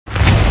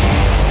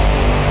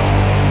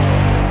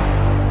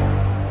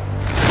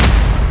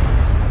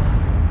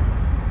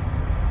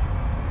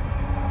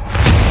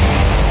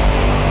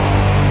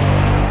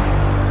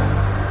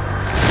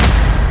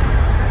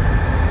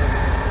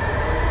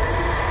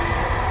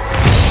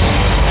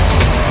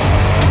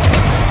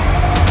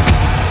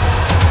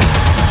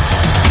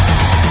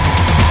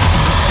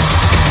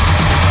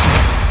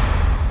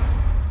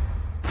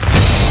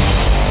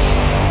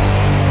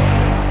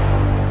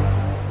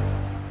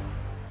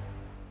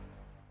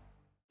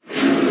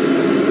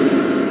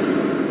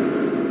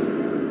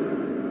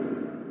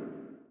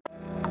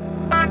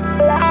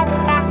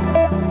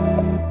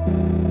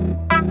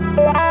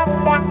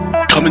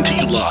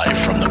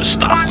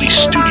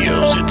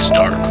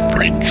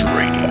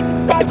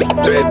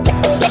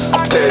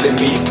letting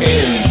me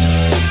in.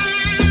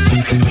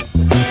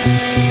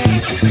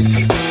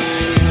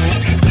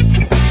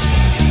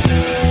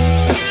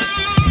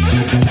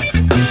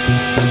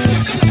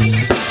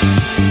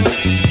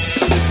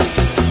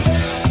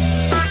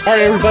 All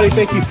right, everybody,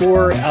 thank you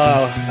for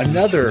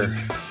another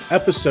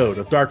episode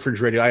of Dark Fringe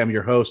Radio. I am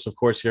your host, of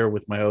course, here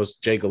with my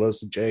host, Jay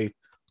Galosa. Jay,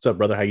 what's up,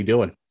 brother? How you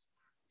doing?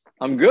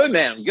 I'm good,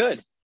 man. I'm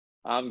good.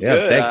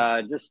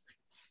 Thanks. Just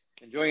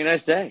enjoying a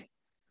nice day.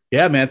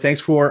 Yeah, man.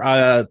 Thanks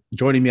for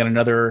joining me on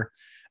another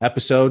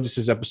episode. This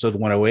is episode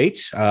 108.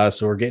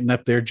 So we're getting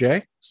up there,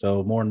 Jay.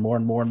 So more and more.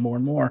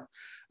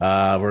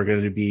 We're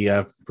going to be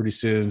pretty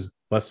soon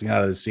busting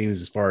out of the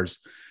seams as far as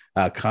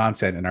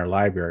content in our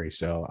library.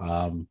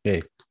 So,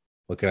 hey,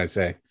 what can I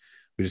say?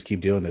 We just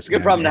keep doing this.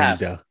 Good problem to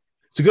have.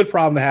 It's a good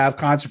problem to have,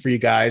 content for you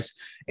guys.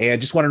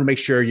 And just wanted to make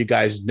sure you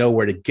guys know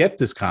where to get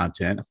this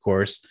content. Of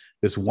course,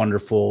 this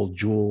wonderful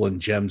jewel and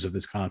gems of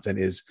this content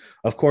is,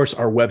 of course,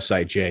 our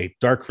website, Jay,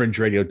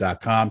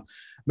 darkfringeradio.com.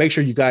 Make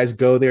sure you guys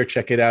go there,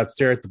 check it out. It's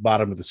there at the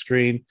bottom of the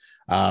screen.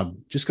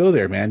 Just go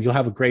there, man. You'll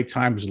have a great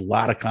time. There's a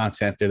lot of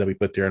content there that we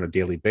put there on a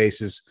daily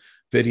basis.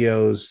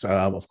 Videos,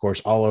 of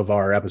course, all of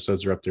our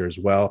episodes are up there as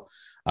well.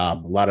 A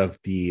lot of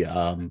the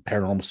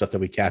paranormal stuff that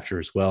we capture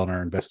as well in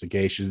our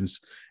investigations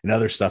and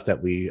other stuff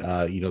that we,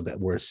 that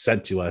were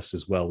sent to us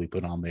as well. We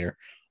put on there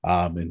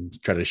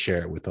and try to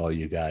share it with all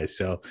you guys.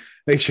 So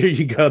make sure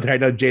you go there. I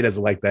know Jay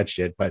doesn't like that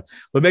shit, but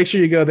make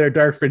sure you go there,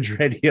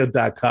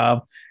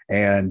 darkfringeradio.com,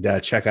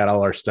 and check out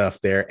all our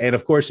stuff there. And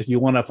of course, if you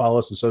want to follow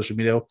us on social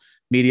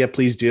media,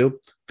 please do.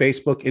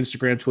 Facebook,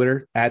 Instagram,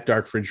 Twitter at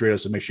Dark Fringe Radio.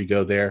 So make sure you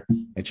go there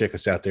and check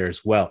us out there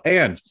as well.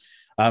 And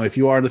if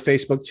you are on the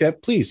Facebook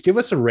tip, please give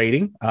us a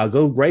rating.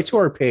 Go right to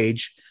our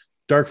page,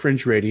 Dark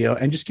Fringe Radio,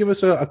 and just give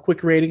us a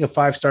quick rating, a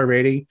 5-star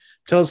rating.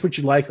 Tell us what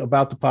you like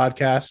about the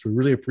podcast. We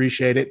really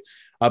appreciate it.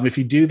 If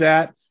you do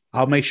that,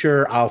 I'll make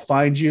sure I'll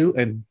find you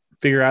and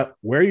figure out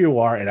where you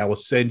are, and I will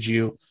send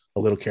you a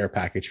little care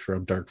package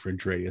from Dark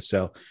Fringe Radio.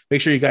 So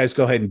make sure you guys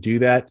go ahead and do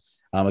that.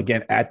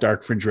 Again, at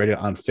Dark Fringe Radio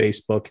on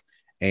Facebook,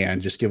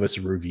 and just give us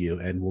a review,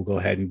 and we'll go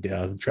ahead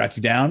and track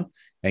you down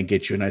and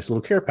get you a nice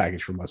little care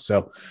package from us.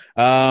 So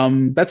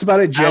that's about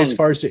it, Jay. As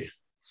far as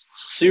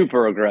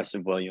super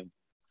aggressive, William.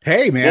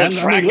 Hey, man,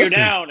 we'll track you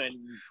down and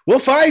we'll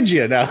find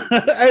you. Now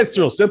it's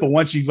real simple.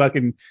 Once you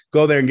fucking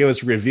go there and give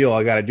us a review, all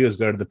I got to do is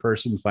go to the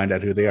person and find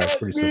out who they are. It's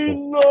pretty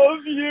simple. We love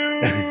you.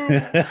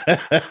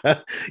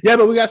 Yeah,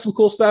 but we got some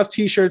cool stuff: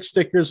 t-shirts,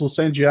 stickers. We'll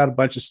send you out a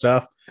bunch of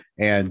stuff,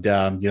 and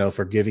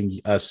for giving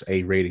us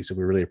a rating. So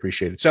we really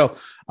appreciate it. So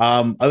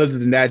other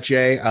than that,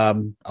 Jay,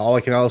 all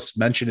I can also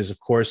mention is, of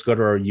course, go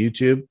to our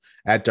YouTube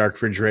at Dark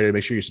Fringe Radio.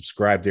 Make sure you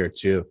subscribe there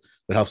too.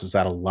 That helps us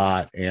out a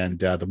lot. And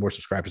the more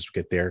subscribers we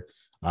get there,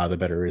 the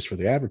better it is for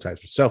the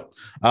advertisement. So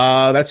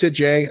that's it,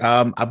 Jay.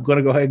 I'm going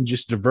to go ahead and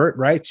just divert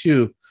right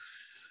to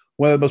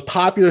one of the most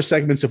popular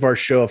segments of our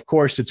show. Of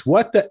course, it's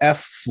What the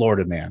F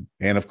Florida Man.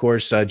 And of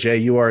course, Jay,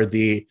 you are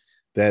the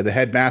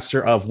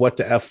headmaster of What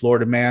the F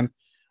Florida Man.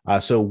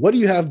 So what do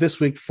you have this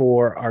week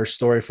for our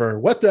story for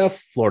What the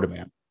F Florida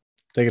Man?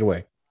 Take it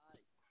away.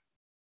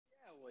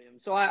 Yeah, William.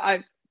 So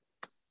I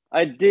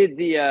did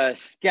the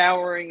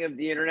scouring of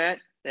the internet.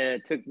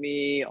 It took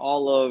me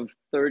all of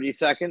 30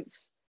 seconds.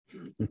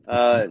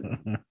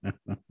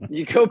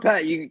 You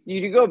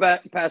can go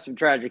back past some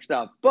tragic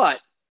stuff, but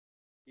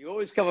you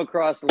always come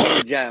across a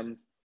little gem.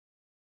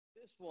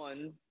 This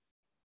one,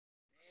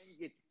 man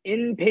gets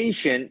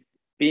inpatient,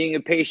 being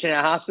a patient at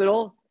a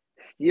hospital,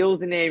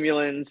 steals an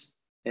ambulance,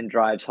 and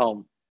drives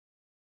home.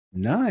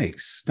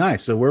 Nice.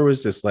 So where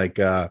was this?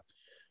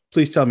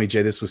 Please tell me,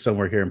 Jay, this was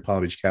somewhere here in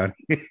Palm Beach County.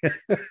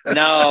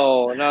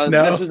 No.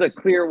 This was a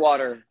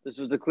Clearwater.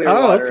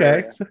 Oh, okay.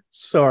 Area.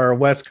 So our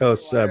West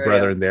Coast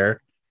brethren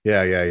there.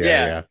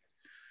 Yeah.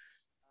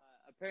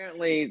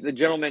 Apparently, the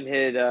gentleman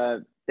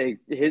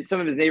some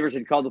of his neighbors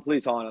had called the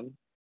police on him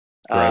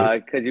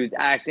because he was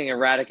acting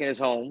erratic in his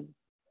home.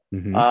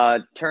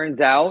 Mm-hmm.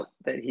 Turns out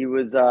that he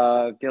was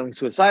feeling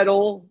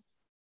suicidal.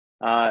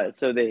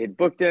 So they had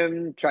booked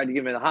him, tried to get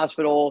him in the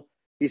hospital.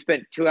 He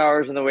spent 2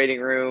 hours in the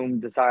waiting room,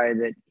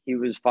 decided that he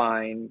was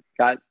fine,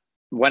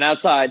 went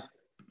outside,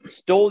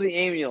 stole the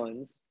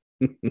ambulance,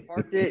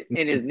 parked it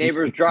in his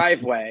neighbor's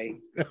driveway.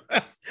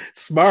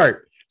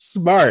 Smart.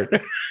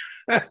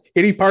 And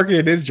he parked it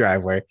in his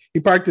driveway. He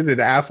parked it in an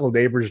asshole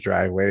neighbor's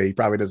driveway that he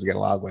probably doesn't get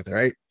along with,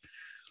 right?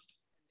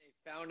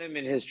 They found him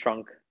in his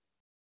trunk.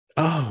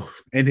 Oh,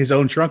 in his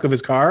own trunk of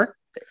his car?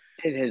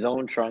 In his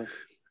own trunk.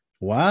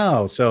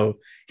 Wow. So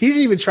he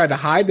didn't even try to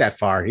hide that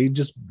far. He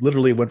just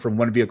literally went from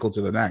one vehicle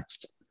to the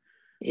next.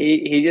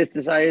 He just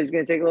decided he was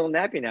going to take a little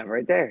nappy nap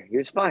right there. He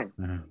was fine.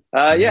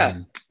 Yeah.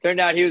 Turned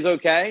out he was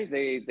okay.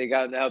 They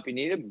got him the help he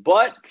needed.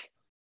 But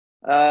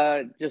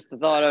just the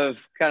thought of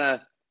kind of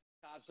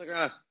cops looking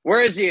around,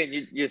 where is he?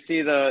 And you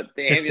see the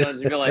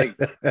ambulance and you're like,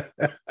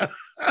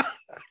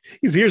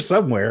 he's here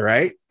somewhere,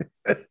 right?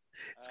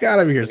 It's got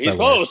to be here somewhere. He's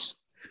close.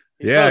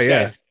 Yeah.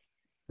 Guys.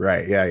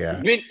 Right.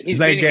 Yeah. He's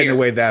not getting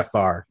away that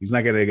far. He's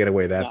not going to get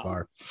away that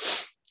far.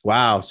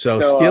 Wow.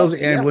 So steals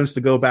ambulance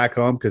to go back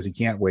home because he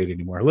can't wait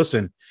anymore.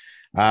 Listen,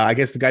 I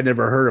guess the guy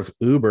never heard of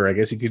Uber. I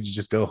guess he could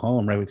just go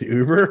home, right, with the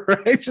Uber,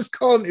 right? Just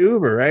call an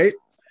Uber, right?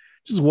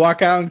 Just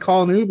walk out and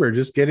call an Uber.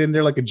 Just get in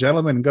there like a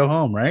gentleman and go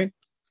home, right?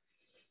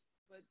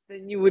 But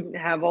then you wouldn't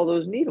have all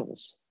those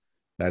needles.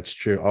 That's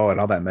true. Oh, and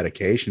all that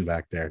medication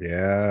back there.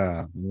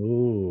 Yeah.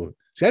 Ooh.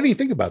 See, how do you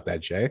think about that,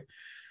 Jay?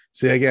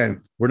 See,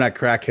 again, we're not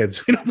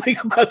crackheads. We don't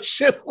think about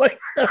shit like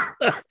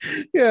that.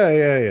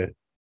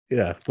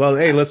 Yeah. Well,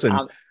 hey, listen.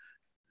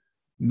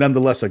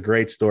 Nonetheless, a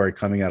great story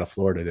coming out of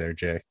Florida there,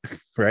 Jay.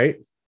 Right?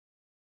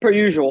 Per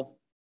usual.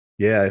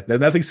 Yeah.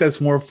 Nothing says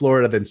more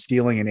Florida than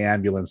stealing an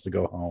ambulance to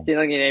go home.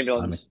 Stealing an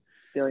ambulance.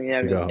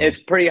 It's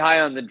pretty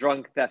high on the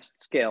drunk theft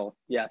scale.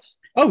 Yes.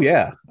 Oh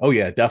yeah.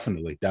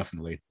 Definitely.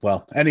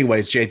 Well,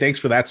 anyways, Jay, thanks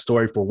for that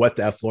story for What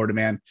the F Florida,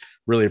 man.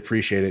 Really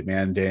appreciate it,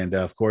 man. And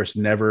of course,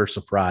 never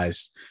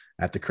surprised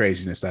at the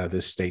craziness out of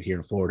this state here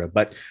in Florida.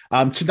 But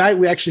tonight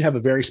we actually have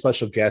a very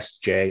special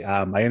guest, Jay.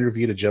 I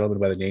interviewed a gentleman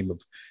by the name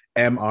of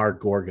M.R.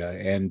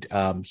 Gorga,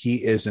 and he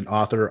is an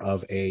author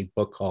of a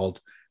book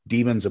called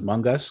Demons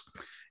Among Us.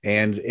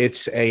 And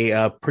it's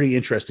a pretty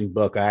interesting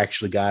book. I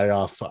actually got it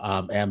off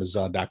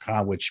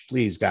Amazon.com, which,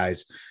 please,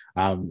 guys,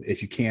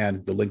 if you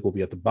can, the link will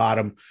be at the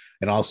bottom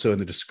and also in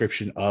the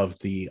description of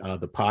the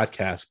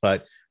podcast.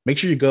 But make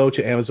sure you go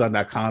to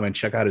Amazon.com and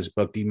check out his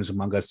book, Demons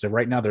Among Us. So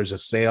right now there's a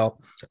sale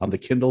on the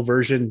Kindle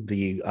version.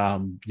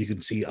 You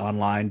can see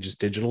online, just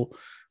digital.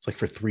 It's like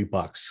for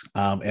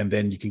 $3. And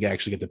then you can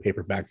actually get the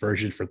paperback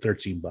version for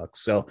 $13.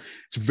 So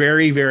it's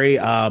very, very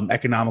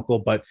economical,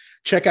 but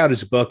check out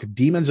his book,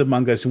 Demons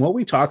Among Us. And what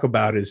we talk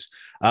about is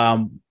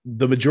the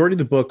majority of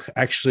the book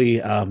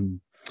actually,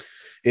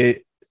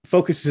 it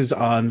focuses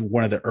on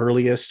one of the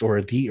earliest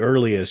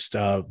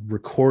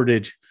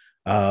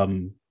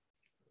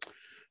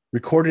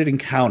recorded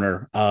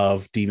encounter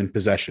of demon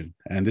possession.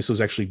 And this was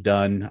actually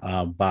done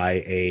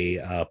by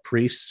a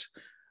priest,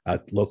 a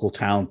local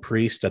town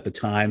priest at the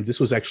time. This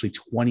was actually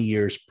 20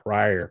 years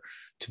prior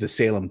to the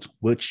Salem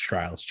witch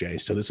trials, Jay.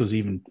 So this was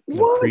even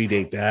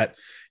predate that.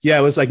 Yeah,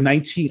 it was like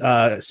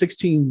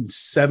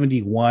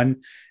 1671, and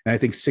I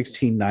think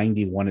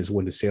 1691 is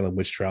when the Salem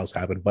witch trials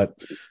happened. But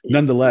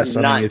nonetheless,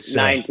 I mean, it's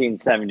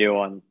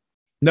 1971.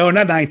 No,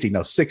 not 19.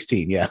 No,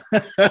 16. Yeah.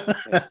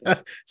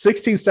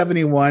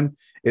 1671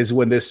 is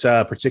when this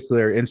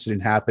particular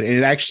incident happened. And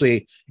it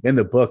actually, in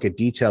the book, it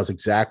details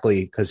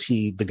exactly, because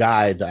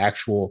the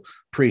actual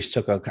priest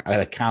took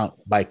an account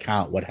by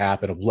account what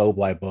happened, a blow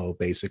by blow,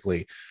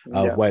 basically,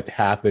 what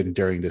happened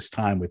during this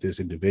time with this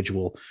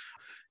individual.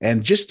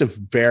 And just a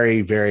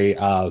very, very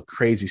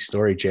crazy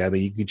story, Jay. I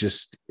mean, you could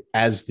just,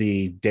 as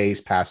the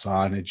days pass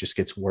on, it just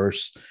gets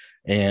worse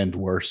and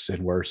worse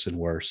and worse and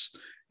worse.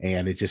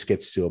 And it just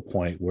gets to a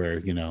point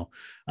where,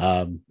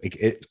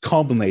 it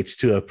culminates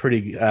to a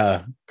pretty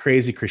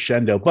crazy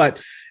crescendo.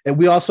 But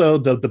we also,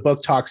 the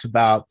book talks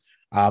about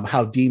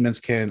how demons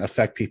can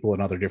affect people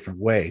in other different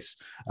ways,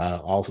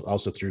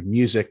 also through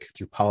music,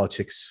 through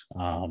politics,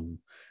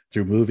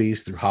 through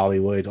movies, through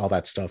Hollywood, all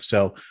that stuff.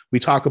 So we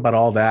talk about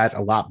all that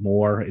a lot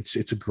more. It's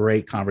a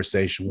great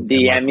conversation. With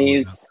the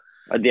Emmys.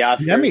 The Oscars.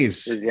 The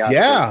Emmys.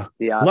 Yeah.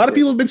 A lot of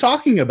people have been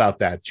talking about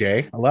that,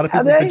 Jay. A lot of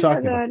people have been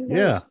talking about it.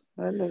 Yeah.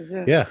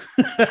 Yeah.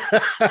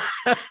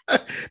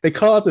 They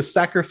call it the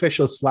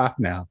sacrificial slap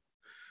now.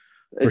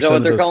 Is that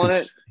what they're calling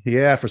it?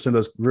 Yeah, for some of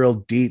those real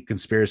deep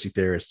conspiracy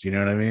theorists. You know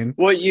what I mean?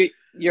 Well, you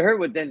heard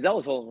what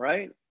Denzel told him,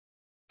 right?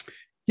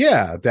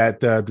 Yeah, that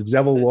the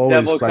devil will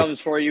always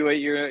comes for you at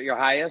your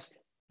highest.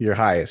 Your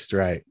highest,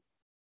 right?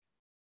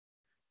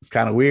 It's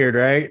kind of weird,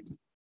 right?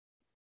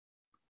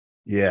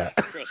 Yeah.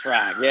 Chris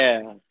Rock,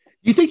 yeah.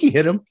 You think he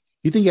hit him?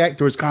 You think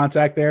there was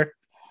contact there?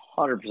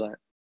 100%.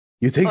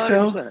 You think 100%.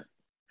 So? 100%.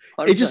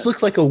 It just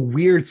looked like a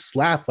weird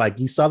slap. Like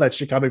he saw that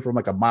shit coming from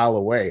like a mile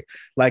away.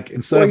 Like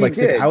instead of like,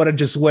 I would have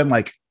just went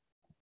like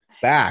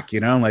back,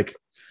 like.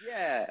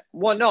 Yeah.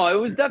 Well, no, it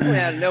was definitely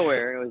out of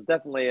nowhere. It was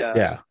definitely,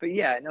 yeah. But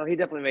yeah, no, he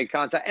definitely made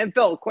contact and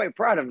felt quite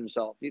proud of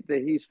himself.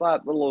 He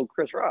slapped little old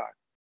Chris Rock.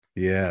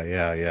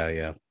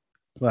 Yeah.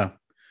 Well,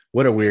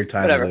 what a weird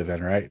time to live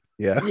in, right?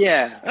 Yeah.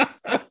 Yeah.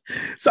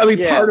 So, I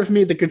mean, part of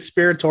me, the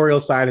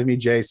conspiratorial side of me,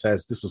 Jay,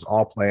 says this was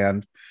all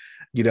planned.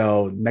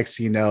 Next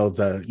thing you know,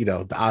 the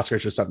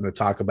Oscars are something to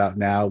talk about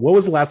now. What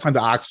was the last time the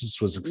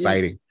Oscars was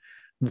exciting?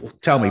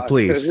 Tell me,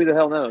 please. Who the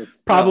hell knows?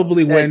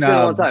 Probably when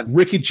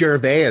Ricky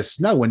Gervais.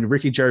 No, when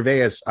Ricky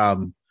Gervais.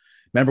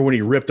 Remember when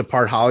he ripped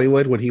apart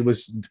Hollywood when he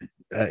was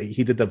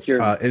he did the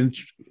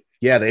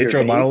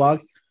intro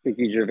monologue.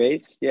 Ricky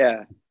Gervais.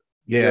 Yeah.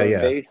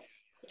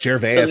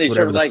 Gervais,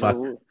 whatever the fuck.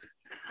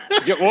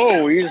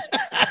 Whoa, he's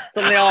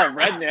something all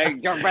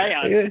redneck.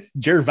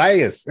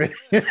 Gervais.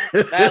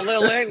 That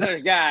little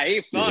English guy,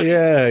 he's funny.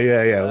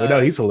 Yeah. Well, no,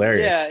 he's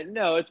hilarious. Yeah,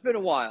 no, it's been a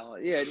while.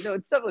 Yeah, no,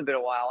 it's definitely been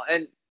a while.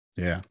 And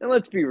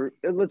let's be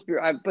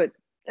but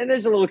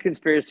there's a little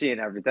conspiracy in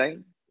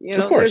everything.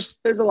 Of course,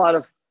 there's a lot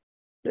of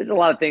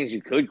things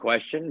you could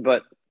question,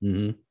 but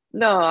no,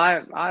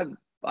 I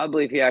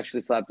believe he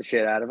actually slapped the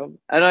shit out of him,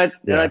 and I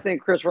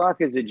think Chris Rock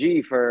is a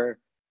G for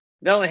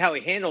not only how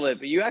he handled it,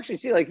 but you actually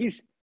see like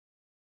he's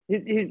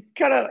he's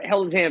kind of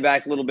held his hand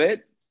back a little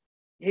bit.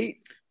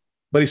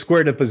 But he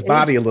squared up his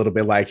body a little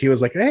bit. Like he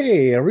was like,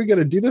 "Hey, are we going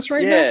to do this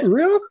right now for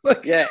real?"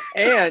 Like,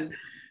 and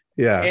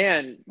yeah,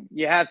 and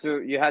you have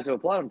to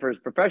applaud him for his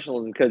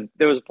professionalism, because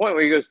there was a point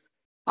where he goes,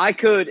 "I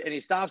could," and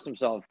he stops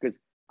himself because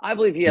I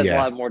believe he has a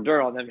lot more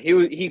dirt on him.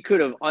 He could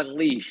have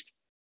unleashed.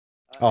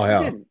 Oh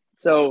hell.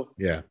 So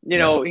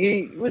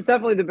he was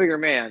definitely the bigger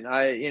man.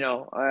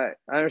 I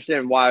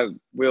understand why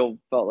Will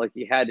felt like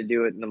he had to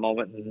do it in the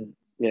moment, and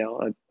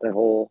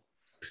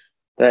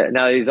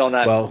now he's on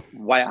that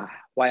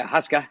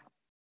ayahuasca.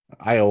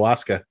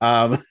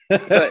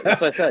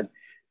 That's what I said.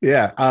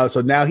 Yeah.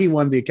 So now he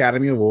won the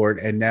Academy Award,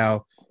 and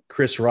now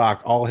Chris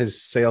Rock, all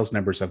his sales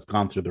numbers have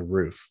gone through the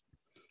roof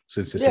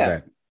since this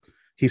event.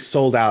 He's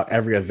sold out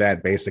every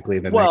event basically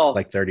in the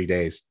next 30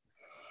 days.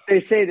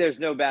 They say there's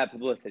no bad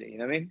publicity. You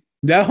know what I mean?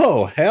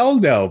 No, hell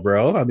no,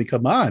 bro. I mean,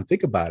 come on,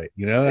 think about it.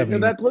 No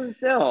bad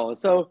publicity. No.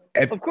 So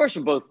of course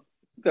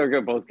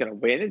they're both gonna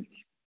win.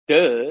 It's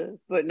duh.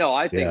 But no,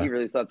 I think he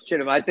really slapped shit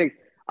him. I think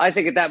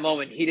at that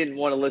moment he didn't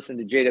want to listen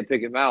to Jada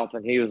Pinkett Mouth,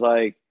 and he was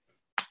like,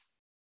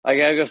 "I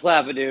gotta go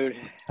slap a dude.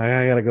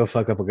 I gotta go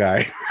fuck up a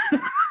guy.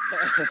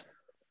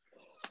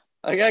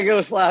 I gotta go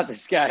slap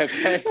this guy.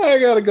 Okay, I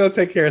gotta go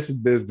take care of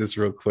some business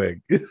real quick.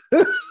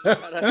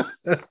 I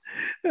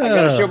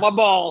gotta show my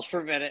balls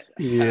for a minute."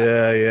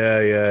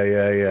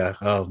 Yeah.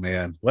 Oh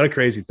man, what a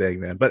crazy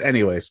thing, man. But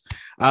anyways,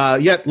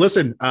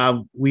 listen,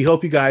 we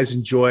hope you guys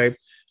enjoy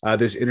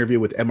this interview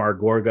with MR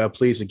Gorga.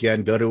 Please,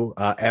 again, go to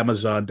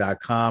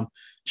Amazon.com,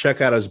 check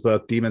out his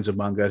book, Demons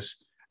Among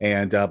Us,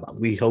 and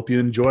we hope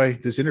you enjoy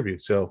this interview.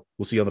 So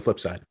we'll see you on the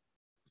flip side.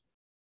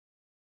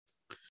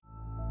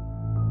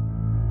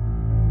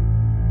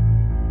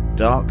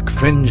 Dark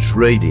Fringe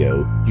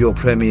Radio, your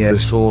premier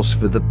source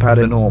for the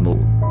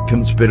paranormal,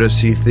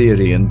 conspiracy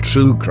theory and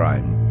true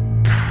crime.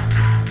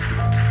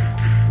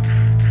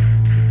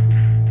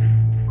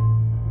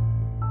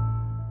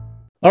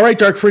 All right,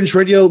 Dark Fringe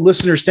Radio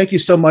listeners, thank you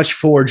so much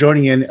for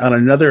joining in on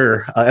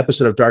another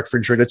episode of Dark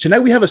Fringe Radio. Tonight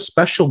we have a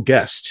special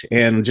guest,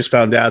 and just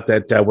found out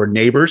that we're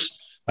neighbors,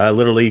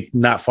 literally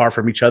not far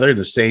from each other in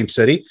the same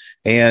city.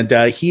 And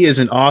he is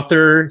an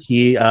author.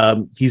 He's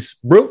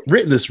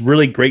written this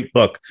really great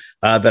book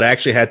that I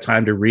actually had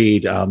time to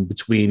read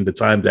between the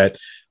time that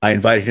I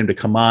invited him to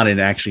come on and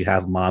actually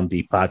have him on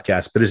the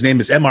podcast. But his name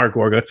is MR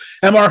Gorga.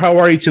 MR, how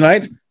are you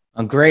tonight?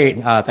 I'm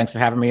great. Thanks for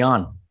having me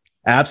on.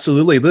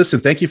 Absolutely. Listen,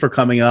 thank you for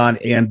coming on.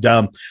 And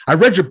I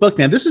read your book,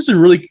 man. This is a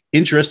really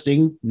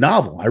interesting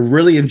novel. I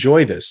really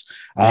enjoy this.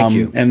 Thank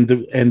you. And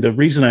the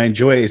reason I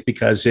enjoy it is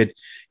because it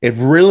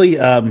really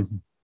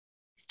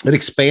it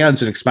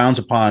expands and expounds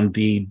upon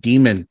the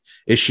demon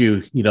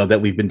issue,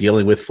 that we've been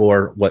dealing with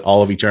for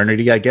all of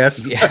eternity, I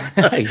guess. Yeah,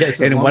 I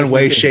guess in one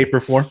way, shape, or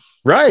form.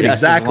 Right. Yes,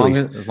 exactly.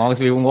 As long as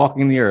we've been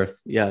walking the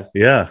earth. Yes.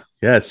 Yeah.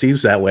 Yeah. It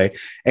seems that way.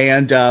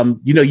 And,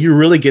 you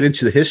really get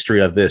into the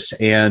history of this.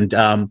 And,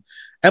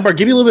 Ember,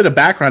 give me a little bit of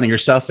background on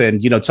yourself, and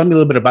tell me a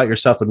little bit about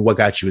yourself and what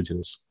got you into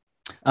this.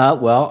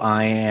 Well,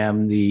 I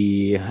am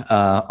the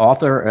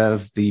author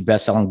of the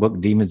best-selling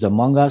book Demons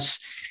Among Us,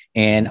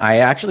 and I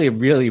actually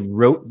really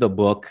wrote the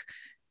book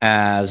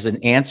as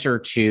an answer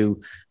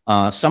to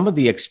some of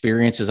the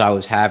experiences I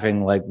was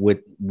having, like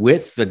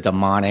with the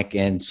demonic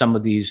and some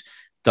of these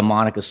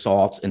demonic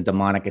assaults and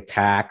demonic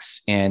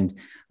attacks. And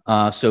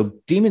so,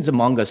 Demons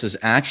Among Us is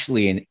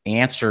actually an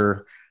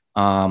answer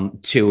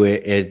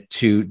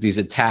to these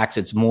attacks.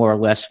 It's more or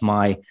less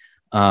my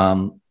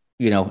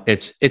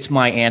it's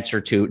my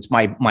answer to, it's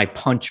my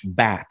punch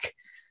back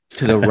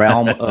to the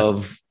realm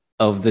of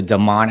the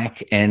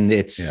demonic. And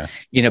it's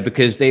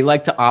because they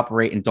like to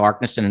operate in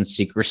darkness and in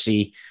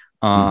secrecy,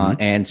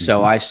 and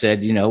so I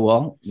said,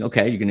 well,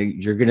 okay,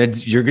 you're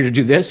gonna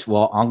do this,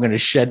 well, I'm gonna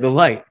shed the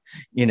light.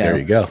 There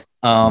you go.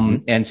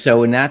 And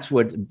that's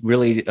what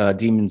really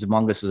Demons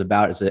Among Us is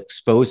about, is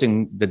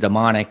exposing the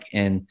demonic.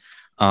 And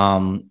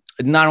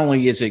not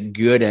only is it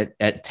good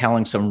at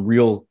telling some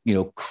real,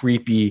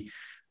 creepy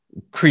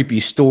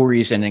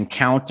stories and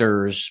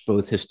encounters,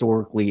 both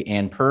historically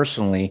and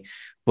personally,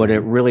 but it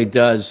really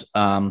does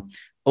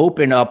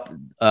open up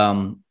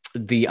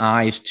the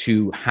eyes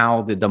to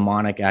how the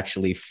demonic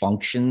actually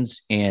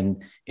functions,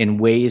 and in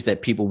ways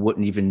that people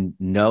wouldn't even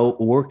know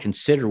or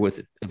consider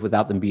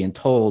without them being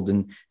told.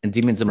 And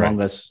Demons Among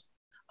Us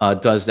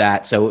does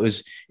that. So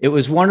it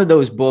was one of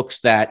those books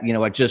that,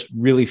 I just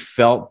really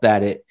felt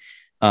that it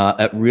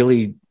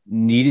really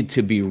needed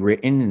to be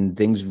written, and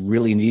things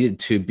really needed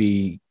to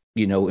be,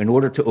 in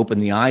order to open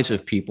the eyes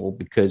of people,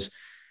 because,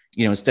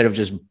 instead of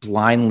just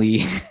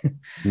blindly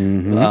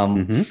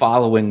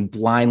following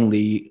blind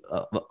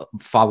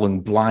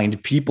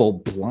people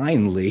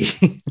blindly.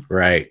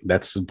 Right.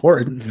 That's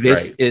important.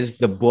 This is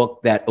the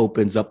book that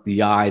opens up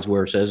the eyes,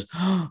 where it says,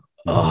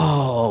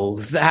 oh,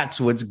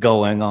 that's what's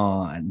going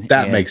on.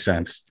 That makes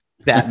sense.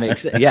 That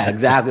makes sense. Yeah,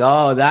 exactly.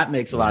 Oh, that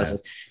makes a lot of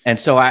sense. And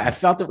so I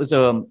felt it was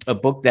a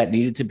book that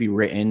needed to be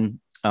written.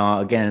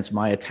 Again, it's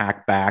my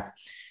attack back.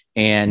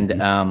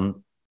 And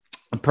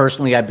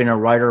personally, I've been a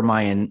writer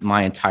my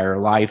entire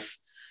life.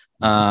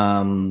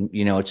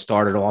 It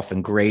started off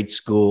in grade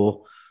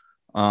school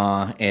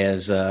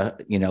as my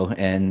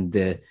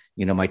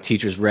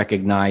teachers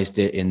recognized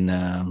it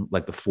in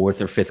like the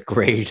 4th or 5th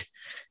grade.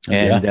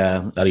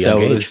 And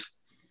so it was,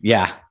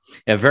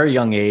 a very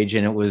young age.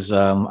 And it was,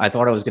 I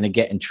thought I was going to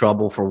get in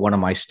trouble for one of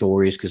my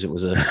stories because it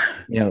was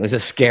a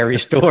scary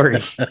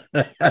story.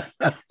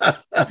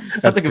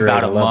 Something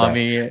about a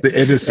mummy. That.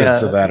 The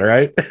innocence of that,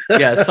 right?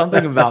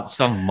 Something about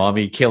some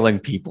mummy killing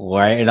people,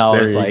 right? And I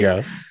was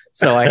like,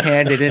 so I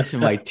handed it to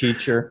my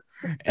teacher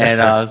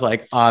and I was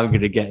like, I'm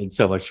going to get in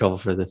so much trouble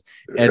for this.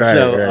 And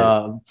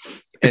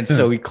and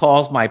so he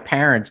calls my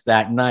parents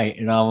that night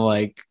and I'm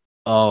like,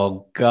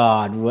 oh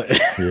God, what?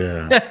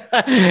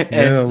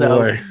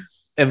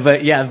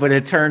 But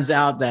it turns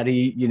out that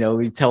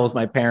he tells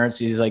my parents,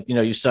 he's like,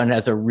 your son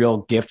has a real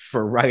gift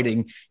for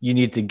writing. You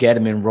need to get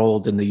him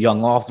enrolled in the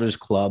Young Authors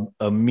Club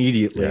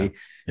immediately.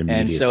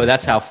 And so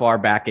that's how far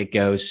back it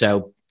goes.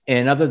 So,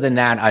 and other than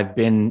that, I've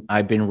been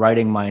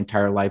writing my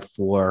entire life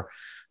for,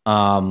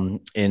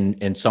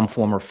 in some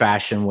form or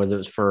fashion, whether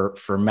it's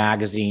for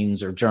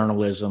magazines or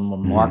journalism or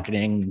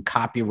marketing and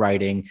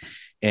copywriting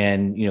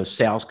and,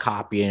 sales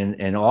copy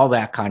and all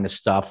that kind of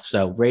stuff.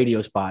 So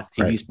radio spots,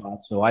 TV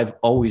spots. So I've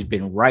always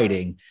been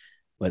writing,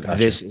 but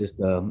this is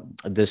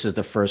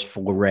the first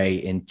foray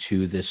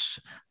into this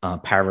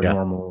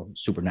paranormal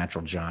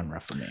supernatural genre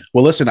for me.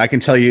 Well, listen, I can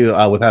tell you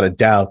without a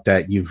doubt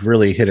that you've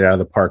really hit it out of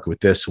the park with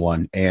this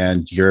one,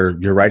 and your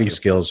writing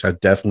skills have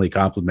definitely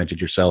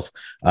complemented yourself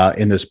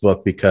in this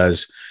book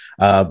because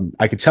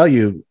I can tell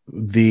you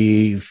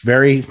the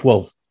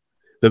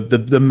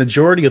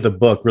majority of the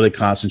book really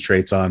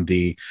concentrates on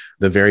the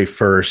very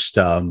first,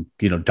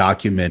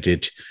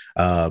 documented,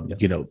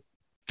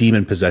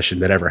 demon possession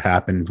that ever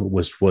happened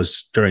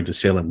was during the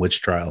Salem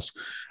witch trials.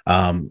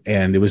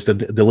 And it was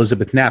the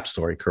Elizabeth Knapp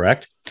story,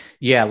 correct?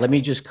 Yeah. Let me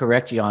just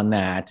correct you on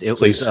that. It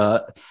Please.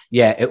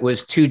 It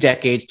was 2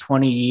 decades,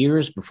 20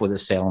 years before the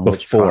Salem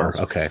witch trials.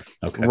 Okay.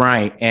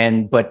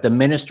 Right. But the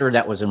minister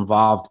that was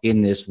involved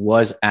in this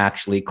was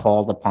actually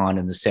called upon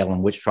in the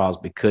Salem witch trials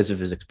because of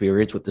his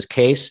experience with this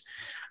case.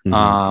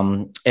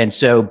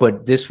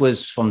 But this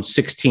was from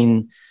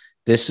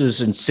this was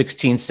in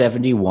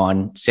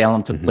 1671.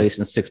 Salem took place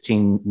in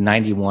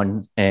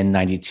 1691 and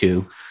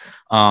 92.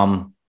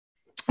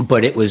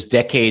 But it was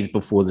decades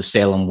before the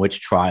Salem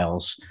witch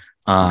trials.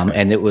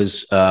 And it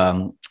was,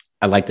 I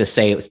like to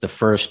say it was the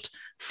first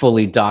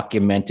fully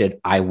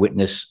documented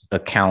eyewitness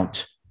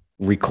account,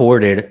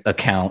 recorded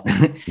account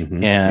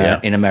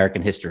in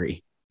American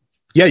history.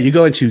 Yeah, you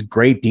go into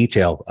great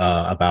detail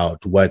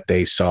about what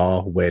they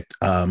saw with,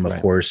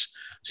 of course,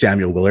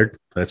 Samuel Willard.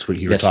 That's what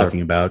you were talking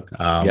about,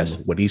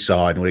 what he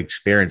saw and what he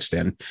experienced.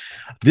 And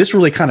this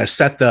really kind of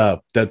set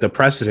the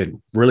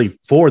precedent really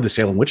for the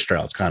Salem witch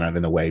trials kind of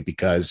in the way,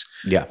 because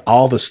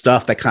all the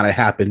stuff that kind of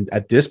happened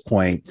at this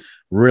point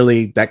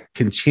really that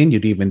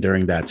continued even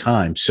during that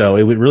time. So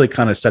it would really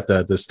kind of set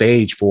the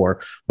stage for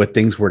what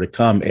things were to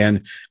come.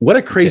 And what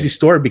a crazy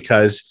story,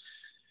 because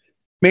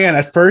man,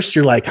 at first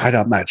you're like,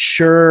 I'm not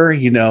sure,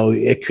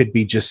 it could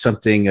be just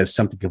something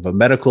of a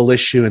medical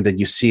issue. And then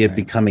you see it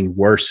becoming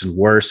worse and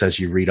worse as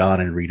you read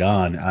on. And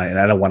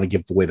I don't want to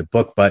give away the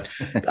book, but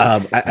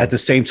at the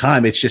same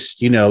time, it's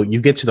just, you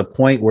get to the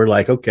point where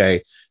like,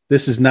 okay,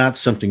 this is not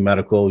something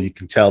medical. You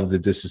can tell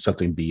that this is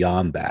something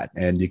beyond that.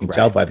 And you can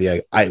tell by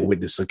the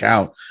eyewitness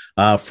account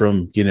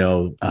from,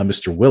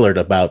 Mr. Willard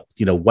about,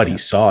 what he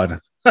saw,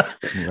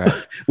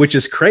 which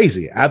is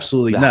crazy,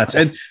 absolutely nuts.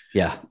 And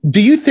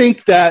do you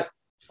think that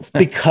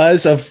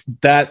because of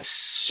that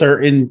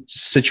certain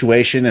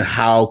situation and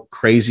how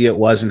crazy it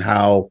was and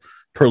how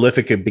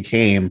prolific it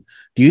became,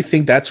 do you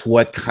think that's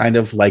what kind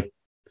of like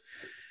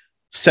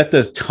set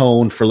the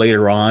tone for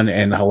later on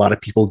and a lot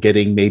of people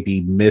getting maybe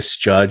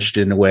misjudged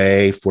in a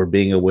way for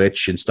being a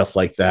witch and stuff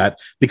like that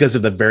because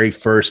of the very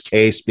first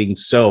case being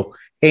so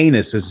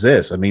heinous as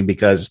this? I mean,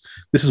 because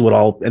this is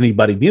what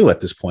anybody knew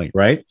at this point,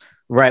 right?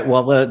 Right.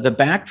 Well, the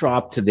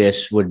backdrop to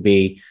this would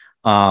be,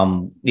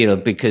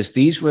 because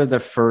these were the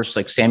first,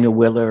 like Samuel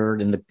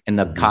Willard and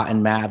the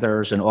Cotton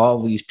Mathers and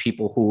all these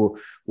people who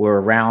were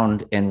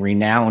around and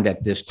renowned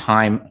at this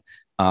time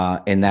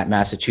in that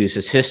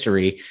Massachusetts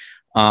history.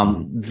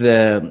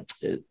 The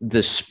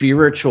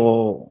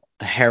spiritual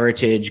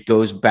heritage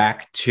goes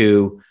back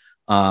to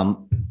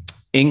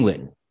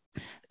England.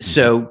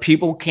 So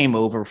people came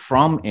over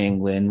from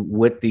England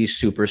with these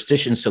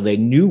superstitions, so they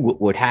knew what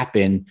would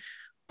happen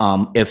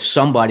if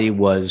somebody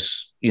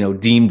was,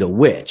 deemed a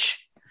witch.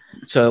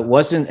 So it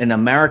wasn't an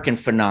American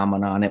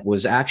phenomenon. It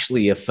was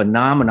actually a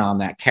phenomenon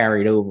that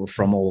carried over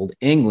from old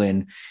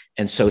England.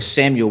 And so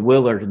Samuel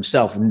Willard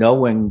himself,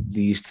 knowing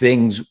these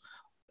things,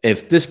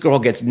 if this girl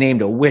gets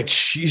named a witch,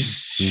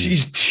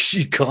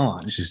 she's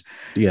gone. She's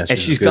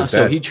gone.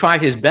 So he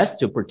tried his best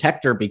to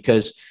protect her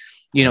because,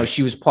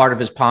 she was part of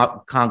his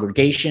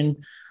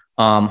congregation.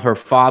 Her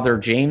father,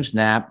 James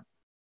Knapp,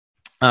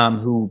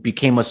 who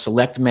became a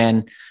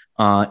selectman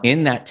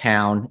in that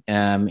town,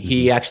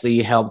 he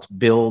actually helped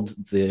build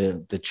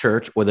the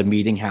church or the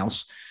meeting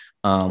house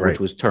which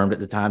was termed at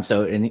the time.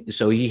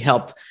 So he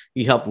helped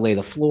lay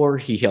the floor.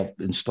 He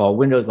helped install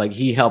windows. Like,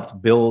 he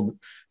helped build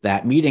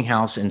that meeting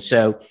house. And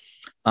so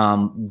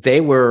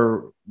they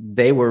were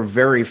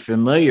very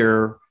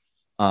familiar,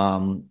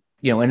 in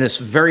this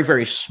very,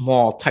 very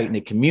small,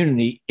 tight-knit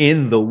community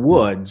in the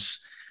woods.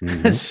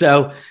 Mm-hmm.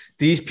 So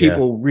these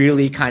people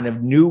really kind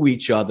of knew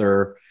each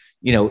other,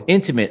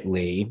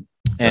 intimately.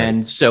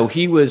 And so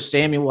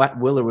Samuel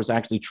Willard was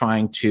actually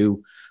trying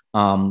to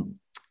rule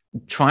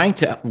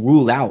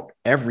out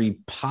every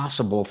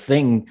possible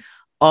thing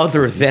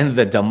other than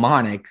the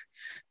demonic,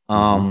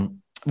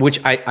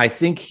 which I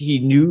think he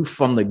knew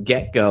from the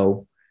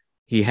get-go.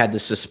 He had the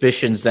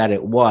suspicions that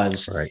it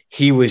was. Right.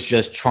 He was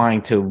just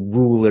trying to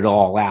rule it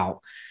all out.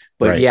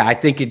 But yeah, I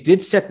think it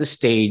did set the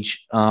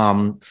stage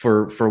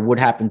for what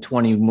happened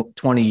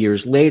 20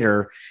 years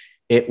later.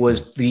 It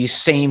was these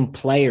same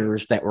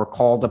players that were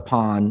called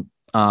upon,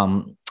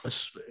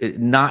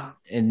 not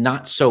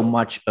so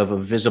much of a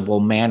visible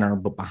manner,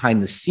 but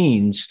behind the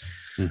scenes.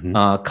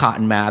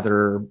 Cotton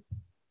Mather,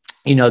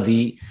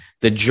 the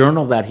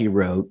journal that he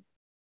wrote,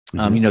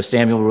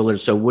 Samuel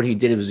Willard. So what he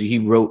did was he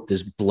wrote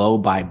this blow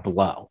by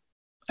blow.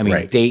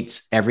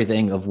 Dates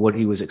everything of what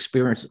he was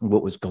experiencing,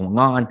 what was going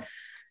on.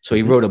 So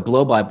he wrote a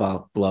blow by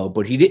blow,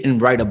 but he didn't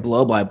write a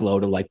blow by blow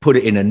to like put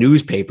it in a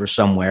newspaper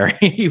somewhere.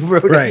 He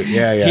wrote it.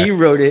 Yeah. He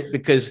wrote it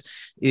because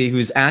he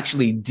was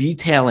actually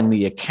detailing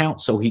the account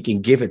so he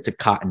can give it to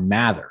Cotton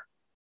Mather,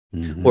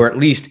 or at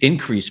least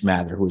Increase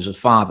Mather, who was his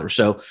father.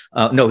 So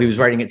no, he was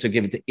writing it to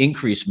give it to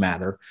Increase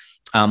Mather,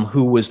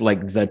 who was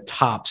like the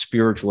top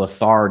spiritual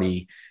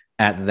authority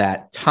at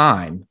that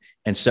time.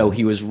 And so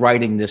he was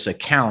writing this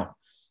account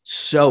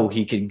so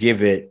he could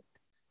give it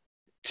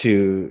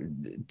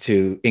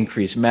to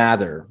Increase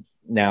Mather.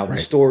 Now, the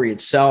story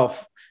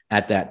itself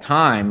at that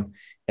time,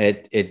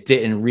 it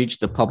didn't reach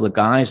the public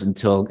eyes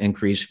until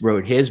Increase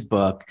wrote his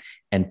book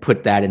and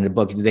put that in the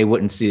book. They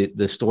wouldn't see it.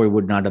 The story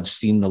would not have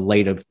seen the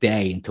light of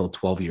day until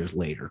 12 years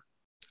later.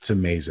 It's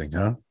amazing,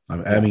 huh?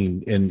 I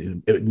mean,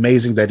 and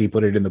amazing that he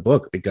put it in the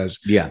book,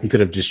 because he could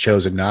have just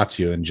chosen not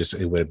to, and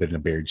it would have been a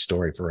buried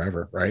story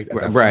forever, right?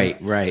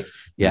 Right.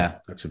 Yeah.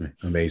 That's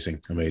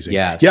amazing.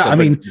 Yeah. Yeah.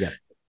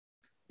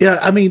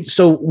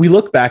 So we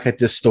look back at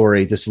this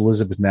story, this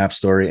Elizabeth Knapp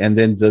story, and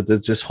then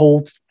this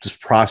whole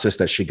process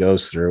that she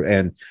goes through.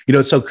 And,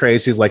 it's so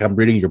crazy. Like, I'm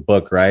reading your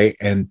book, right?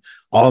 And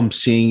all I'm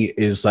seeing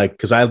is like,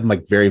 because I'm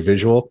like very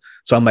visual.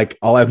 So I'm like,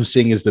 all I'm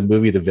seeing is the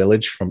movie The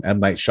Village from M.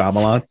 Night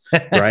Shyamalan,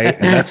 right?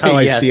 And that's how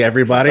I see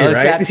everybody, right?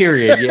 That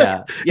period,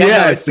 yeah.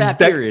 It's that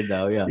period,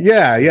 though,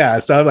 Yeah.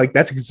 So I'm like,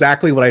 that's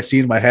exactly what I see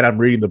in my head. I'm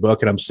reading the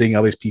book and I'm seeing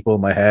all these people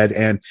in my head.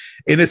 And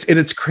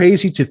it's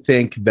crazy to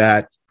think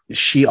that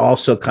she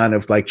also kind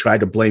of like tried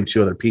to blame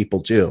two other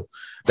people too.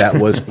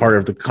 That was part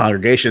of the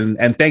congregation.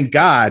 And thank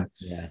God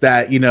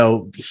that,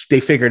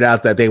 they figured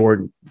out that they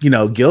weren't,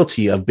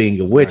 guilty of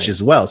being a witch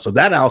as well. So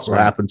that also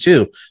happened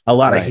too. A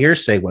lot of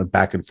hearsay went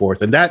back and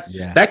forth, and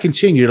that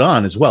continued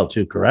on as well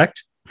too.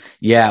 Correct.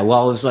 Yeah.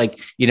 Well, it was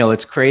like,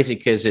 it's crazy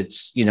because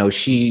it's,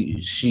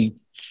 she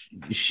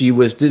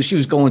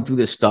was going through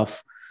this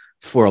stuff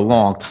for a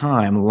long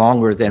time,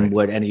 longer than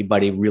what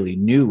anybody really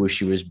knew, was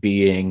she was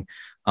being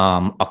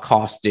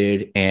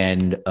accosted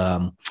and,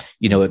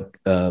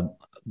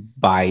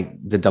 by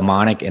the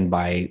demonic and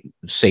by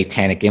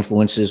satanic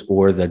influences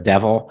or the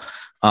devil.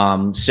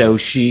 So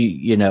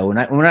she,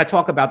 when I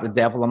talk about the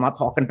devil, I'm not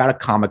talking about a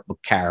comic book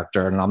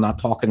character, and I'm not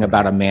talking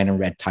about a man in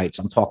red tights.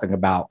 I'm talking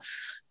about,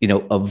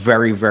 a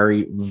very,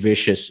 very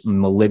vicious,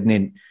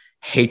 malignant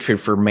hatred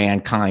for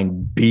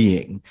mankind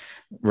being,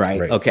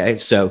 right? Okay.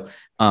 So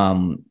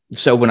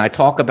when I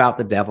talk about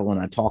the devil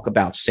and I talk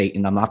about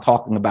Satan, I'm not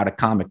talking about a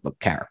comic book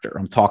character.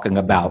 I'm talking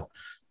about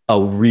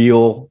a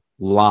real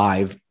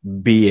live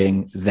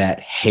being that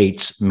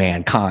hates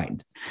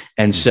mankind.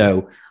 And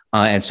so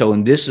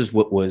and this is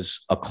what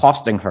was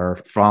accosting her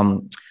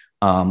from,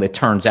 it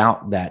turns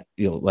out that,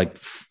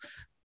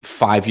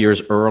 5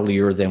 years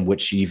earlier than what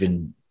she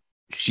even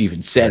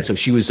said. Right. So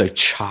she was a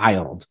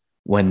child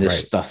when this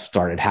stuff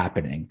started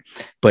happening,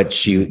 but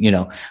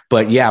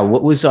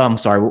what was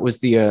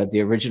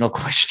the original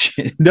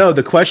question? No,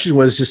 the question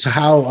was just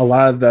how a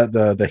lot of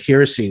the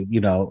heresy,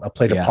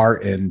 played a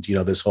part in,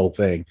 this whole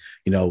thing,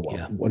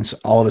 once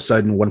all of a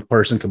sudden one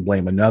person can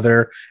blame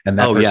another and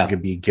that person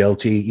can be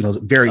guilty,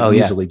 very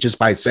easily just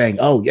by saying,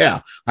 oh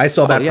yeah, I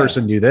saw that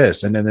person do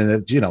this. And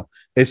then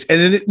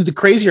the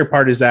crazier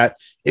part is that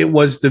it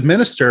was the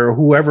minister, or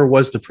whoever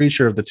was the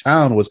preacher of the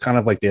town, was kind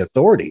of like the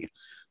authority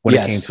when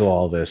it came to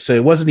all this. So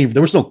it wasn't even,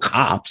 there was no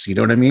cops, you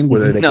know what I mean?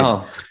 Whether they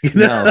no.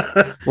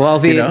 Well,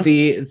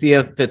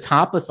 the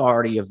top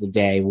authority of the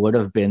day would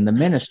have been the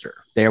minister.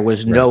 There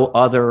was no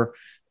other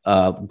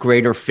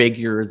greater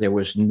figure. There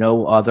was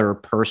no other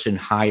person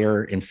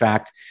higher. In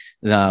fact,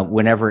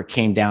 whenever it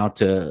came down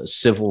to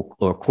civil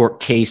or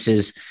court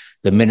cases,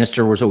 the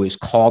minister was always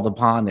called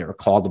upon. They were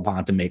called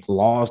upon to make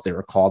laws. They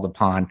were called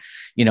upon,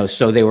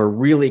 so they were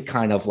really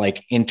kind of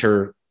like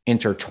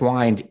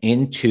intertwined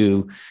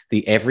into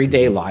the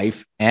everyday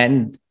life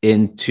and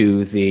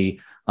into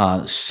the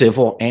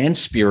civil and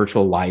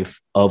spiritual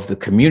life of the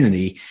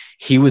community.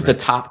 He was the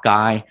top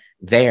guy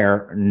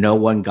there. No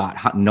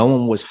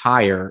one was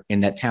higher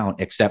in that town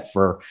except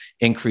for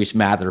Increase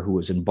Mather, who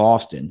was in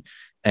Boston,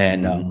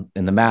 and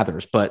in the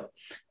Mathers. But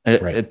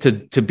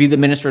to be the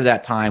minister at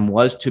that time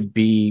was to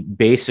be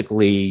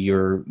basically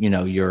your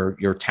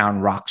town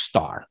rock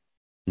star.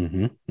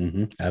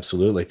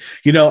 Absolutely.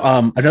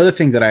 Another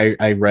thing that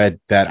I read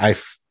that I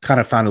kind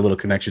of found a little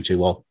connection to,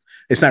 well,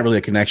 it's not really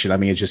a connection. I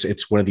mean,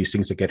 it's one of these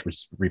things that get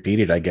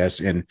repeated, I guess,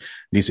 in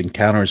these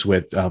encounters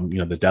with,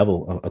 the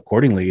devil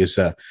accordingly, is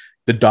the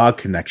dog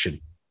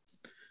connection.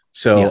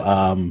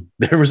 So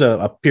there was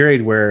a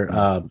period where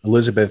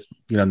Elizabeth,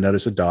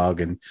 noticed a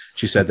dog, and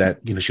she said that,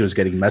 she was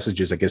getting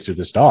messages, I guess, through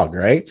this dog.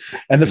 Right.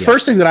 And the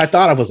first thing that I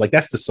thought of was like,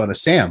 that's the son of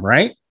Sam,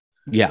 right?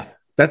 Yeah.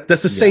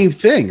 That's the same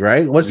thing,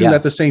 right? Wasn't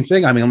that the same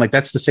thing? I mean, I'm like,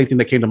 that's the same thing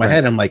that came to my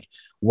head. I'm like,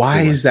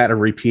 why is that a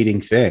repeating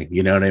thing?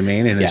 You know what I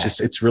mean? And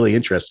it's really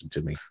interesting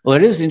to me. Well,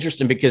 it is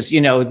interesting because,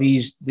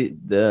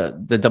 the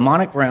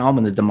demonic realm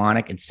and the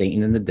demonic and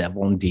Satan and the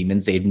devil and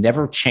demons, they've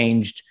never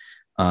changed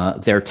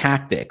their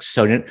tactics.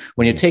 So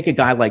when you take a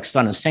guy like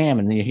Son of Sam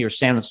and then you hear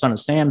Son of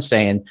Sam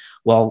saying,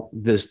 well,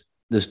 this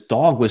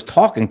dog was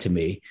talking to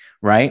me,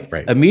 right?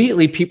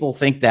 Immediately people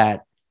think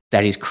that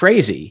he's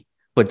crazy.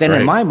 But then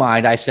in my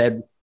mind, I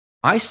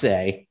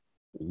say,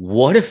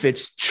 what if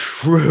it's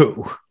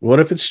true?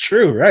 What if it's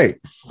true? Right.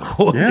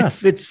 What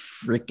if it's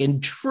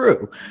freaking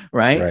true?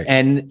 Right.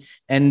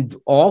 And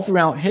all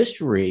throughout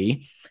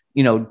history,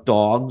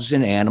 dogs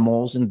and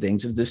animals and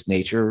things of this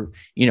nature,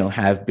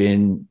 have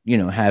been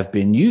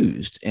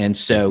used. And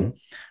so,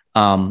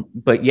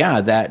 but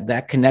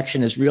that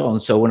connection is real.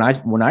 And so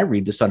when I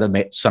read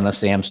the Son of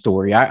Sam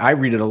story, I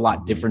read it a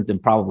lot different than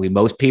probably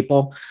most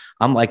people.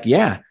 I'm like,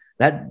 that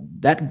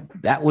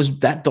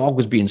dog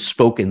was being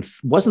spoken. It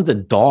wasn't the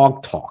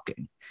dog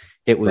talking.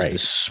 It was the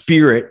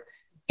spirit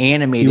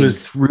animating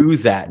through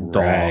that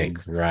dog.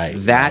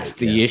 That's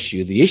the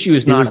issue. The issue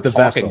is not the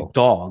talking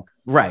dog.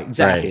 Right.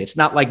 Exactly. It's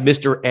not like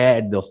Mr.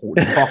 Ed, the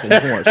talking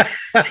horse.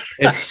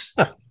 It's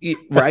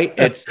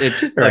It's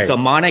a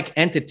demonic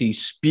entity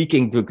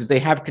speaking through, because they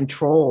have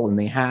control and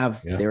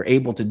they're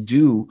able to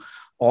do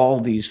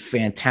all these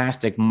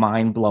fantastic,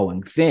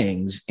 mind-blowing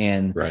things.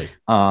 And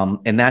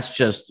that's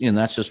just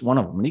one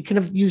of them. And he could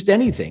have used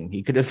anything.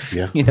 He could have,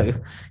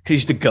 could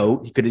used a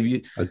goat. He could have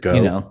used a goat,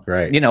 and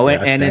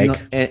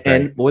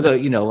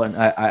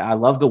I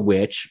love The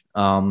Witch,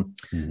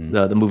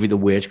 the movie The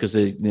Witch, because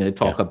they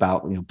talk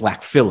about,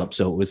 Black Phillip.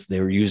 So they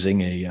were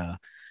using a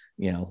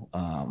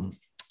ram,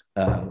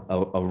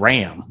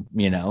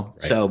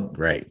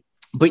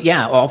 But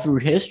all through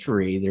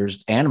history,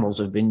 there's animals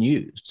have been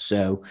used.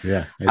 So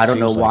I don't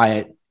know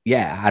why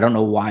I don't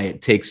know why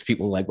it takes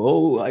people like,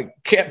 oh, I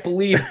can't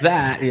believe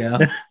that.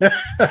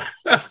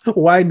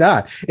 Why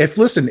not?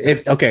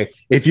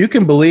 If you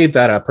can believe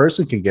that a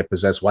person can get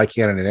possessed, why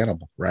can't an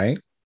animal? Right.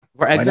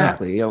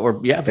 Exactly.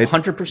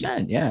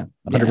 100%.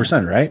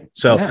 100%. Right.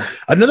 So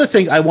another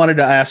thing I wanted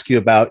to ask you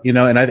about,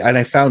 and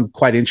I found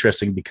quite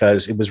interesting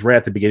because it was right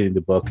at the beginning of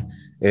the book,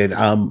 and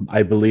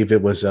I believe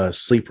it was a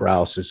sleep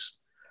paralysis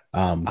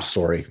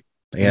story.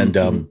 And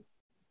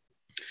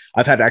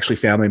I've had actually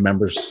family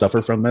members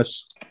suffer from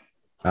this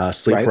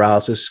sleep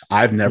paralysis.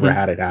 I've never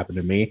had it happen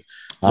to me.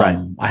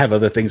 I have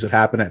other things that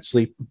happen at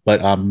sleep,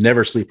 but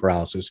never sleep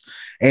paralysis.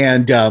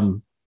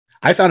 And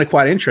I found it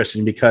quite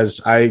interesting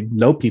because I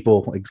know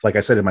people, like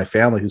I said, in my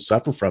family who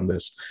suffer from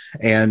this.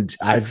 And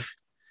I've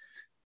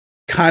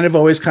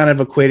always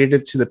equated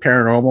it to the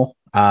paranormal.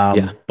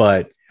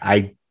 But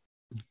I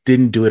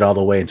didn't do it all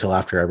the way until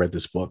after I read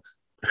this book.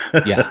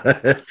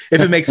 If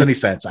it makes any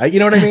sense, you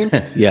know what I mean?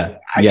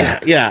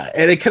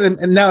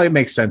 And now it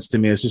makes sense to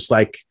me. It's just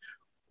like,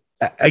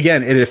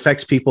 again, it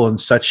affects people in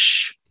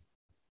such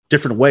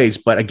different ways,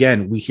 but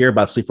again, we hear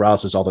about sleep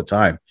paralysis all the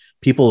time.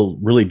 People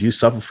really do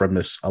suffer from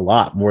this a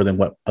lot more than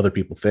what other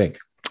people think.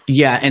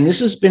 And this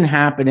has been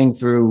happening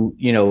through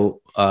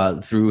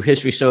through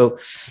history. So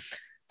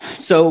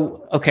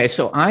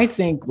I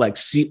think like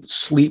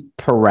sleep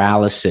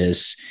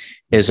paralysis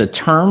is a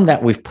term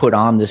that we've put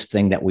on this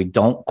thing that we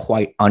don't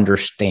quite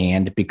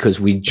understand, because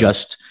we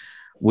just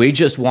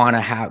want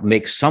to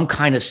make some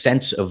kind of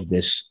sense of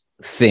this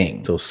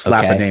thing. So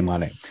slap a name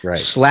on it, right?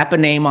 Slap a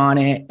name on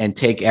it and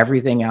take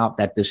everything out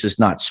that this is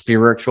not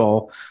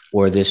spiritual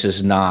or this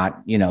is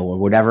not, or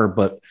whatever.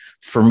 But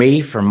for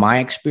me, from my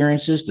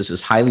experiences, this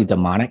is highly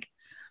demonic.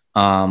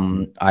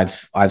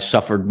 I've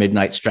suffered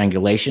midnight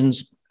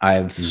strangulations.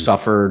 I've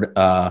suffered,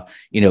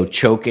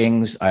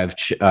 chokings. I've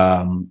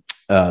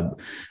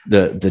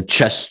the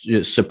chest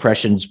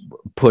suppressions,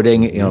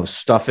 putting,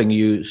 stuffing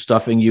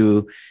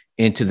you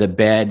into the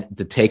bed,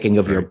 the taking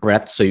of your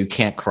breath so you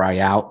can't cry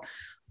out.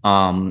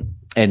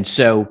 And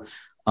so,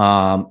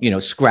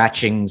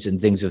 scratchings and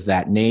things of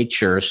that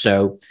nature.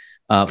 So,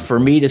 for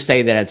me to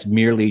say that it's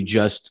merely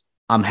just,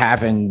 I'm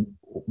having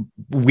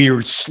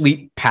weird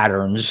sleep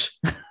patterns.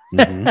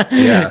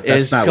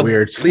 That's not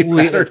weird sleep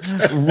patterns.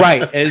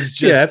 Right. It's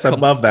just, it's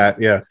above that.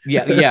 Yeah.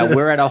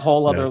 We're at a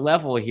whole other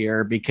level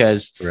here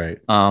because,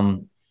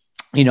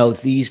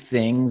 these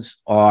things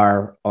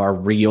are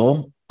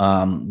real.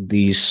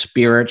 These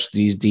spirits,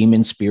 these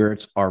demon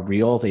spirits are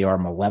real. They are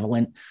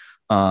malevolent,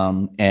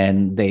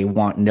 and they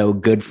want no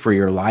good for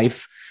your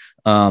life.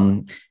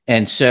 And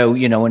so,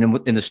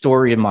 in the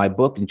story in my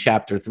book in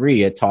chapter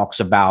 3, it talks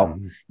about,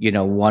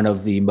 one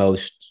of the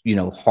most,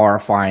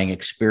 horrifying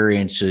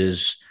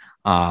experiences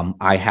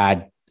I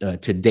had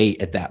to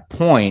date at that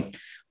point,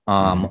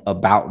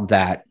 about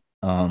that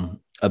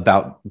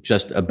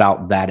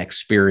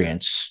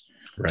experience.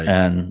 Right.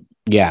 And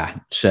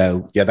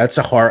that's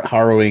a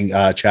harrowing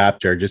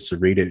chapter just to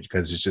read it,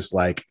 because it's just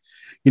like,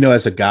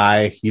 as a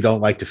guy, you don't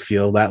like to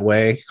feel that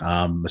way,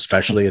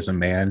 especially as a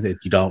man.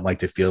 You don't like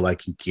to feel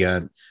like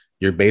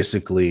you're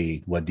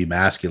basically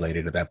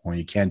demasculated at that point.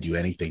 You can't do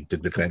anything to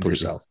defend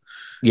yourself.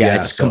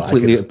 It's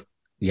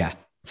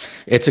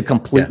a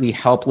completely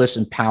helpless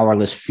and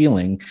powerless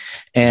feeling.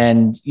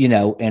 And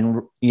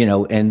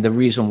the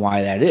reason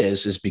why that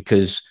is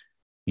because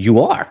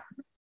you are.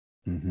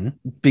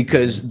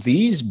 Because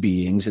these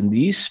beings and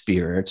these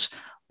spirits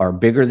are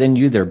bigger than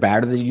you, they're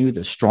better than you,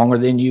 they're stronger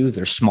than you,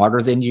 they're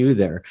smarter than you,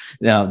 they're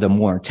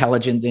more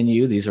intelligent than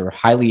you. These are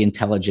highly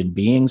intelligent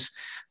beings.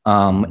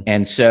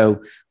 And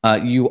so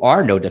you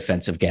are no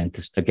defense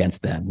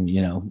against them, and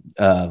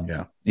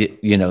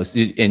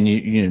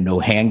no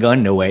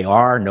handgun, no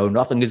AR, no,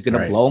 nothing is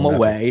going to blow them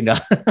away. No,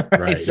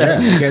 right. So,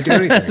 you can't do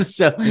anything.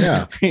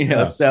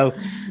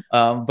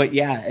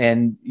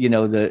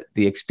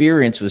 The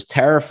experience was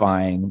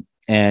terrifying.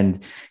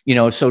 And,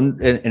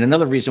 and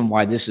another reason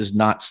why this is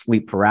not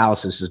sleep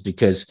paralysis is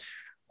because,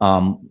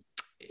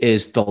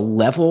 is the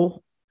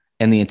level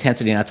and the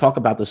intensity. And I talk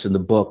about this in the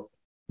book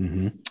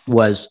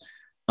was,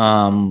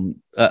 let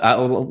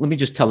me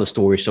just tell the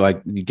story. So I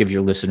give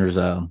your listeners,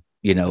 a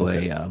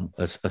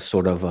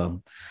sort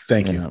of,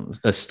 thank you.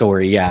 A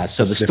story. Yeah.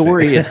 So the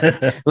story,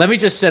 let me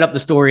just set up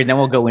the story and then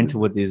we'll go into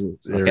what these.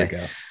 There we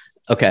go.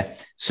 Okay.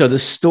 So the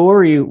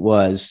story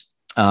was,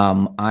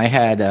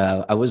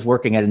 I was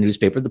working at a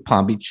newspaper, the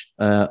Palm Beach.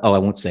 I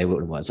won't say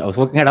what it was. I was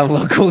working at a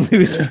local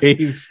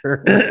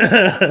newspaper.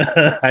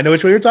 I know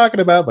which one you're talking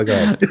about, but go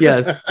ahead.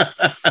 Yes.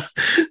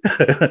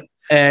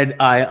 And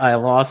I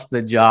lost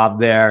the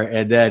job there.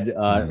 And then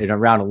in a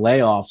round of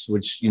layoffs,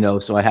 which,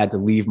 so I had to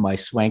leave my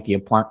swanky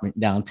apartment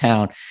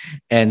downtown.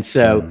 And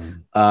so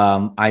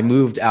I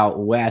moved out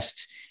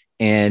west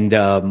and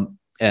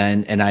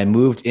I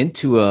moved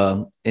into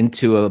a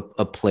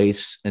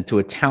place, into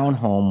a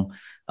townhome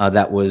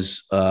that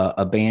was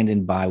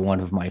abandoned by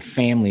one of my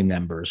family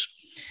members.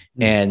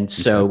 And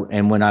so,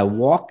 and when I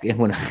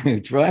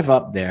drive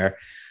up there,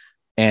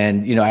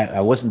 and,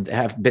 I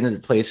have been in the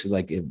place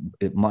like, I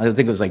think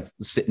it was like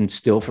sitting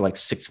still for like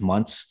 6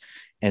 months.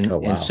 And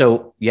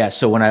so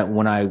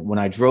when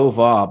I drove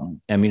up,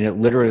 I mean, it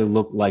literally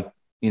looked like,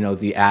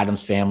 the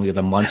Addams Family or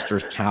the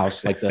Munsters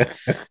house, like the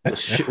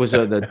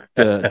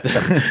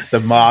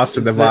moss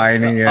and the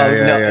vining.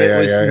 It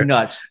was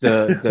nuts.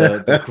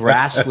 The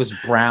grass was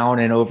brown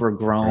and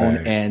overgrown,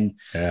 right. And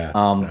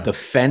the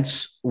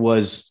fence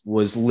was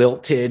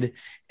lilted,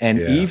 and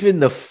even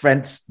the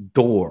fence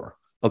door.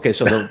 Okay,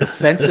 so the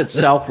fence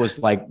itself was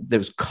like, there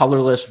was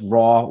colorless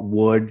raw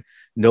wood,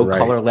 no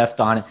color left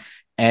on it,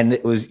 and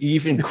it was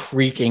even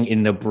creaking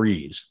in the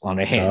breeze on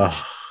a hinge.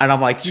 And I'm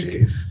like,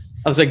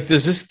 I was like,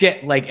 does this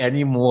get like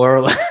any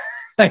more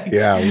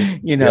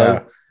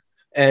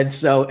And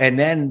so, and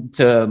then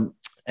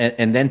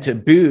to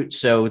boot,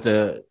 so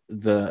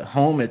the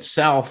home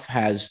itself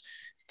has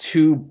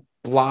 2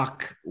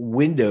 block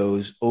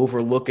windows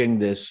overlooking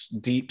this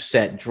deep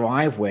set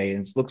driveway,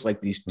 and it looks like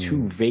these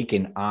 2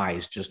 vacant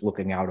eyes just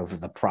looking out over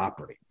the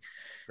property.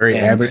 Very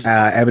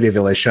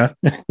Amityville-ish, huh?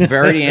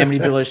 Very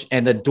Amityville-ish.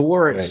 And the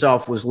door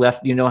itself was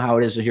left, you know how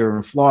it is here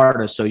in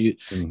Florida. So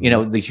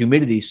the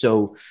humidity.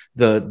 So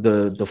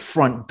the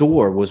front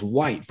door was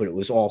white, but it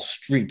was all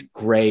streaked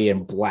gray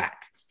and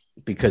black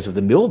because of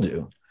the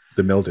mildew.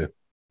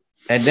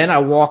 And then I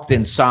walked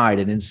inside,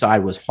 and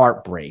inside was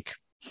heartbreak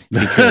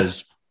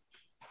because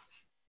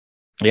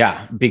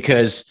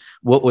because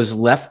what was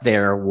left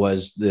there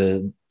was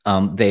they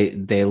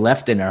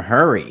left in a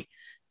hurry.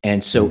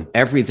 And so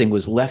everything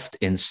was left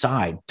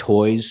inside: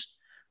 toys,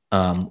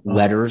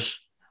 letters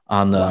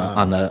on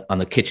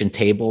the kitchen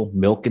table,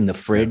 milk in the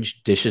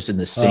fridge, dishes in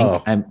the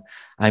sink.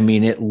 I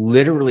mean, it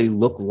literally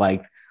looked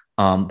like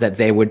that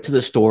they went to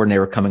the store and they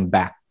were coming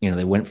back.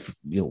 They went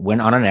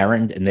on an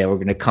errand and they were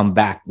going to come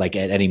back like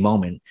at any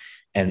moment.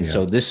 And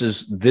so this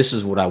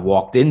is what I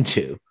walked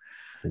into.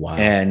 Wow.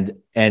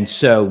 And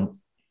so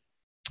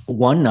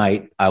one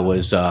night I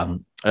was.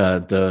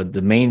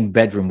 The main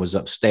bedroom was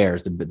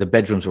upstairs. The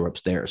bedrooms were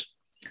upstairs,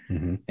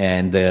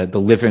 and the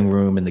living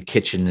room and the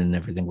kitchen and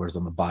everything was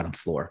on the bottom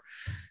floor.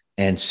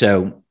 And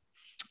so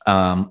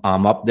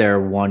I'm up there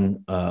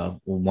one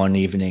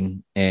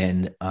evening,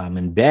 and I'm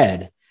in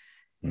bed,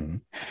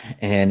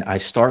 and I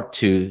start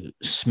to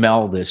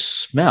smell this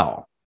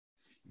smell,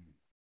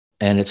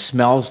 and it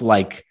smells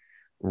like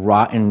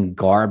rotten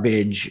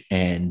garbage,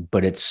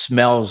 but it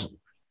smells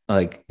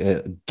like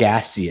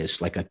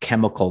gaseous, like a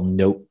chemical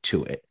note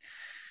to it.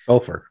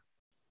 Sulfur.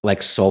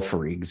 like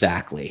sulfury,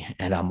 exactly.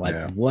 And I'm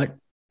like, what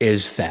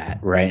is that?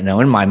 Right now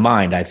in my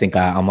mind, I think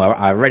I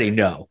already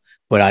know,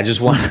 but I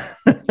just want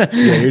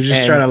you're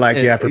just trying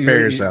to prepare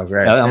yourself,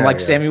 right? I'm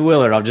like Sammy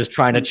Willard. I'm just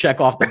trying to check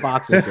off the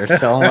boxes here.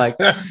 So I'm like,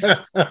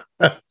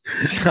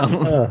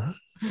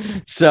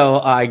 so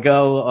I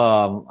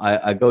go,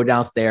 I go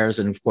downstairs,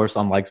 and of course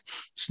I'm like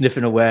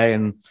sniffing away,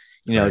 and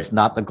it's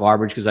not the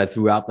garbage because I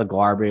threw out the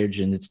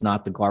garbage, and it's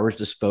not the garbage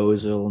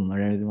disposal or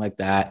anything like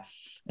that.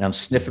 And I'm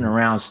sniffing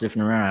around.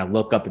 I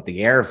look up at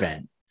the air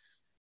vent,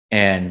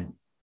 and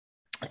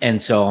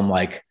so I'm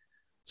like,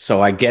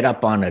 so I get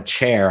up on a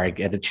chair. I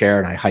get a chair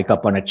and I hike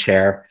up on a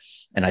chair,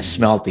 and I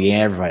smell at the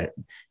air vent,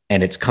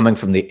 and it's coming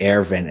from the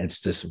air vent.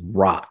 It's this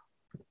rot,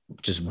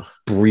 just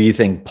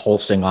breathing,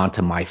 pulsing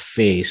onto my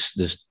face.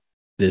 This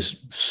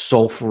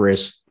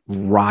sulfurous,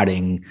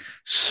 rotting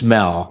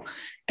smell,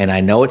 and I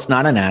know it's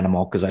not an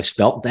animal because I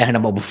smelled the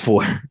animal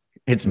before.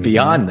 It's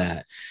beyond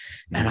that,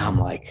 and I'm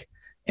like.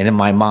 And in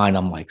my mind,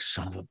 I'm like,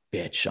 son of a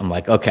bitch. I'm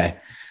like, okay.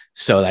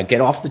 So I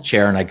get off the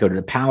chair and I go to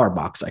the power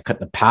box. I cut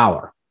the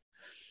power.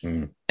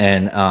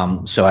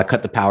 And so I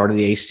cut the power to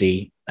the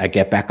AC. I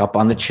get back up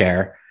on the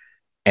chair,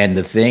 and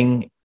the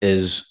thing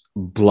is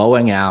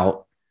blowing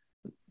out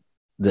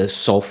the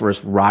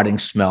sulfurous, rotting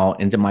smell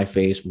into my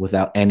face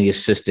without any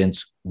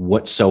assistance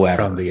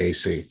whatsoever. From the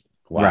AC.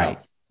 Wow.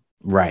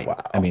 Right.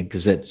 Wow. I mean,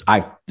 because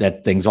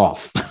that thing's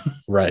off.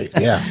 Right.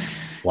 Yeah.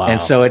 Wow. And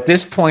so at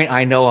this point,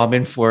 I know I'm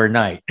in for a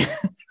night.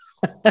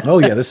 Oh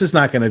yeah, this is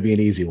not going to be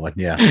an easy one.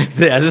 Yeah. No.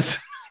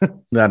 It's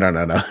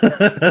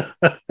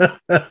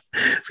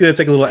going to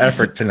take a little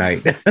effort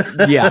tonight.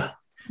 Yeah.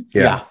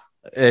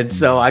 And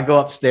so I go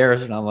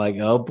upstairs, and I'm like,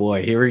 oh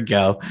boy, here we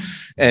go.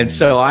 And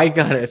so I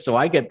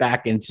get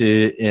back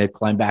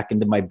climb back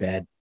into my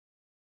bed,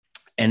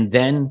 and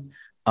then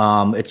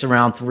it's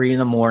around 3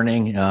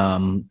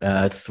 a.m,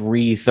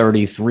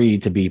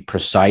 3:33 to be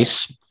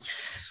precise.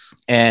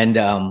 And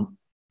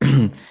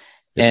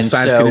the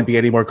signs couldn't be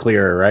any more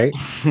clearer, right?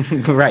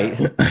 Right.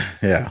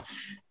 Yeah.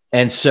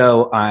 And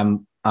so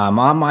I'm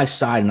on my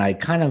side, and I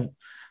kind of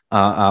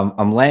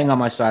I'm laying on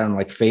my side. I'm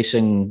like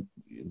facing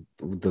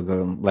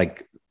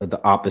the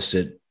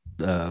opposite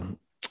where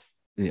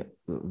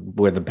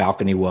the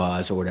balcony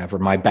was or whatever.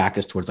 My back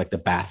is towards like the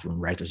bathroom,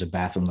 right? There's a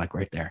bathroom like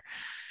right there.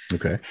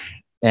 Okay.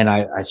 And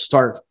I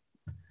start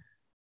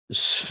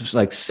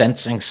like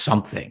sensing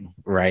something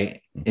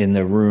right in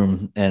the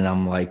room, and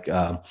I'm like,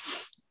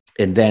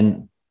 and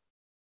then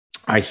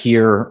I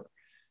hear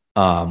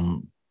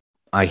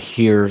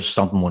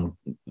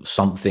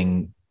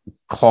something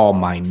call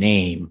my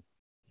name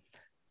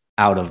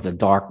out of the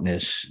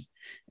darkness,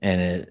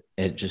 and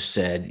it just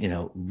said,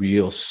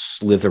 real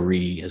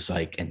slithery, is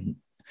like, and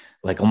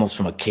like almost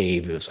from a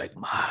cave. It was like,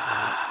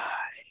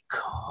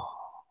 Michael,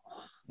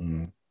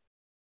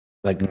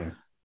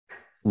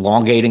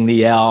 elongating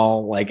the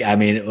L. Like, I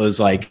mean, it was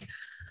like,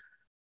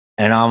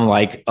 and I'm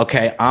like,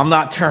 okay, I'm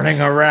not turning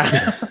around.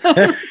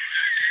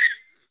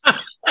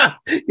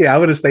 Yeah,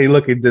 I'm gonna stay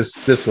looking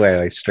this way,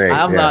 like straight.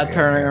 I'm not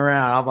turning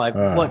around. I'm like,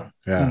 what?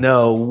 Yeah.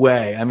 No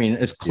way. I mean,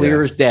 as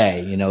clear as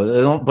day,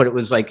 but it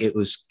was like, it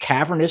was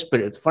cavernous.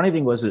 But the funny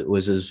thing was, it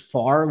was as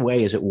far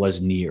away as it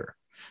was near,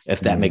 if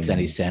that makes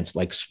any sense,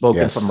 like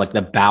spoken from like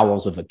the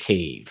bowels of a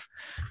cave.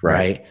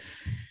 Right.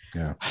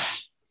 Yeah.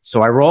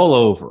 So I roll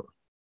over.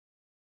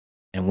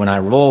 And when I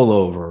roll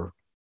over,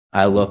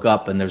 I look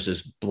up, and there's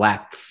this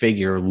black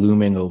figure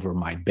looming over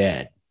my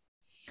bed.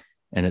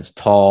 And it's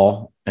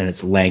tall, and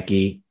it's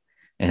lanky,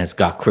 and it's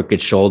got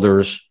crooked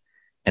shoulders,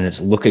 and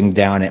it's looking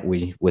down at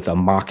me with a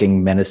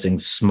mocking, menacing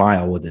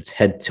smile with its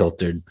head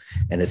tilted,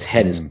 and its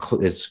head is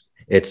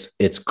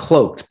it's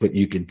cloaked, but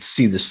you could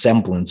see the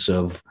semblance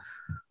of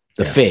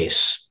the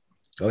face.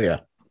 Oh yeah.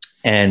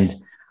 And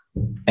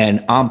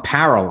I'm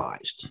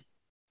paralyzed.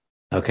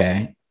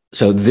 Okay.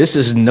 So this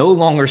is no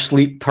longer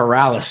sleep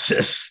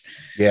paralysis.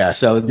 Yeah.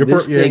 So you're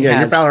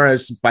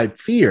paralyzed by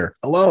fear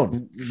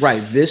alone.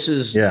 Right. This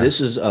is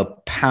a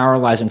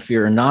paralyzing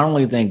fear. And not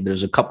only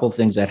there's a couple of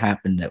things that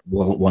happened at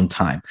one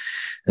time.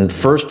 And the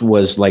first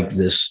was like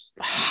this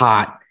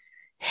hot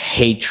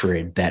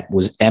hatred that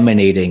was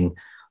emanating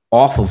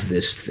off of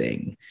this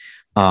thing.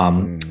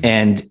 And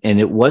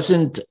it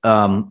wasn't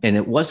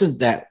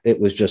that it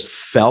was just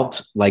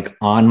felt like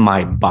on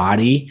my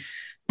body,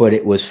 but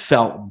it was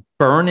felt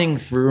burning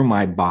through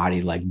my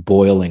body like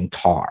boiling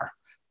tar,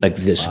 like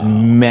this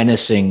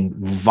menacing,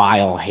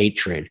 vile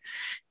hatred.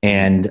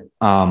 And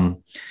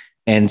I'm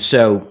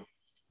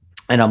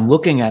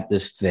looking at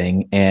this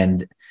thing,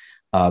 and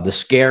the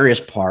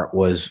scariest part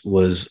was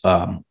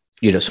so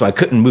I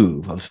couldn't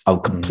move. I was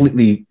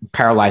completely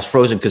paralyzed,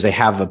 frozen, because they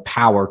have a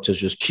power to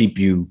just keep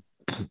you,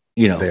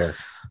 there.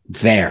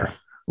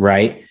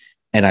 Right.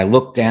 And I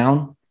look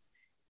down,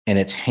 and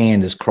its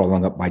hand is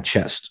crawling up my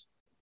chest,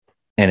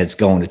 and it's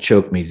going to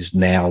choke me. Just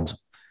nailed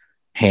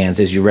hands,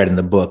 as you read in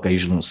the book. I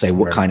usually don't say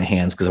what kind of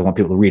hands, because I want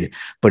people to read it,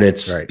 but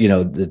it's,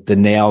 the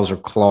nails are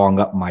clawing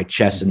up my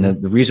chest. And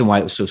the reason why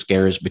it was so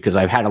scary is because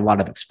I've had a lot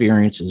of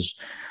experiences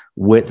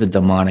with the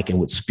demonic and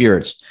with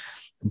spirits.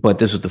 but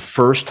this was the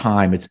first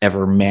time it's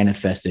ever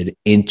manifested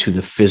into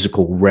the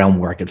physical realm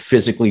where I could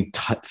physically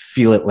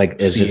feel it,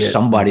 like as if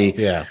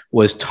somebody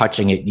was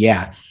touching it.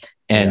 Yeah.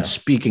 And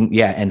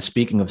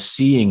speaking of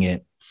seeing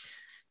it,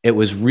 it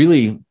was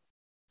really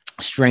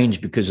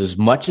strange because as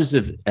much as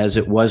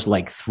it was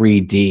like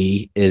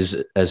 3D,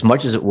 as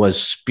much as it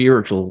was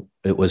spiritual,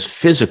 it was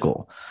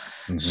physical.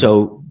 Mm-hmm.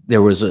 So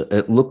there was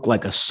it looked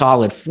like a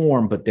solid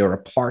form, but there were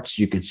parts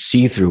you could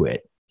see through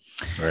it.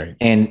 Right.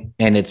 And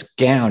its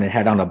gown, it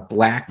had on a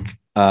black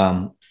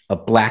like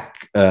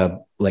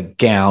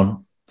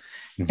gown,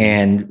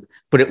 mm-hmm.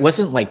 But it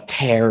wasn't like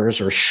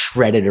tears or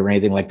shredded or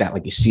anything like that,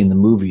 like you see in the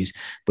movies,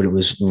 but it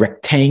was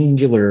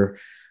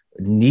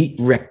neat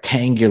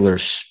rectangular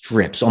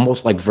strips,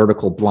 almost like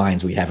vertical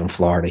blinds we have in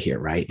Florida here,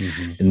 right?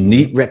 Mm-hmm.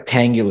 Neat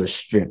rectangular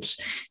strips.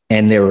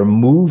 And they were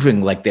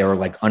moving like they were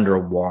like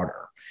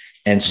underwater.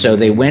 And so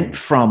they went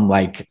from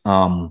like,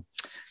 the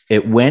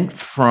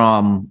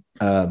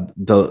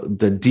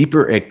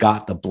deeper it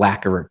got, the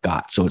blacker it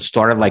got. So it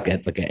started like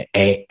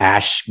a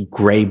ash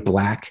gray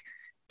black,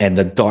 and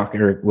the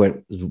darker it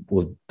went,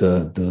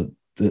 the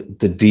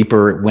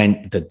deeper it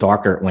went, the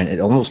darker it went. It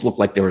almost looked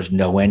like there was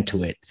no end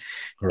to it,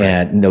 right,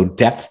 and no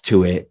depth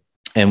to it.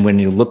 And when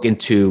you look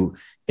into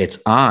its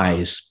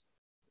eyes,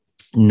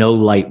 no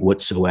light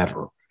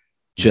whatsoever,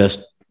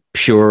 just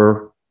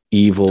pure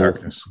evil,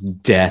 darkness,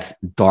 death,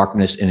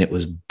 darkness, and it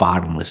was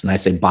bottomless. And I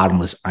say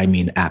bottomless, I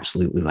mean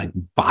absolutely like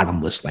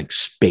bottomless, like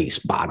space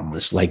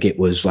bottomless. Like it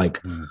was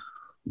like,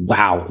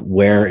 wow,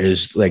 where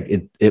is, like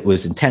it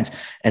was intense.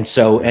 And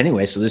so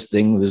anyway, so this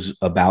thing was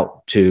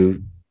about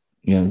to,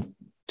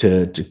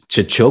 to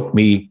choke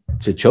me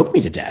to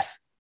death.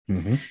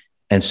 Mm-hmm.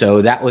 And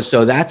so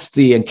that's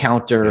the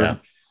encounter.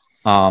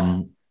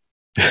 Yeah.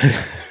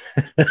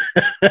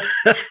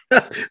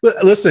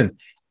 Listen,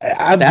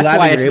 I'm that's glad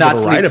why you're it's able not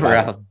to write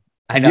about it.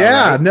 I know.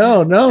 Yeah, right?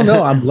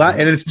 No. I'm glad,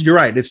 and you're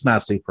right. It's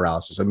not sleep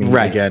paralysis. I mean,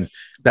 right. Again,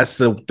 that's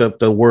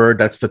the word.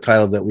 That's the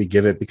title that we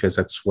give it because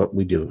that's what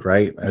we do,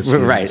 right?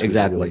 Right.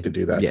 Exactly. We like to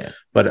do that. Yeah.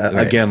 But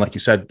again, like you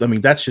said, I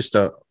mean, that's just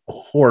a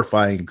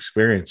horrifying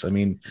experience. I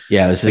mean,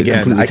 yeah, it's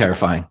completely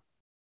terrifying.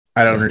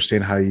 I don't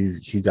understand how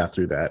you got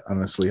through that.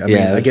 Honestly, I mean,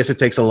 I guess it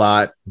takes a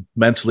lot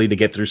mentally to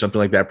get through something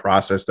like that,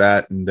 process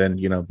that, and then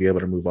be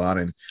able to move on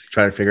and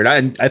try to figure it out.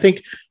 And I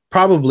think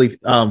probably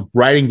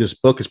writing this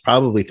book is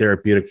probably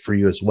therapeutic for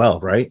you as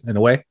well, right? In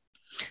a way.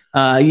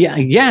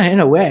 Yeah, in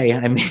a way.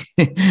 I mean,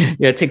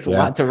 it takes a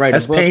lot to write.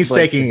 As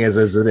painstaking as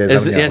it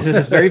is. Yes,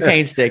 it's very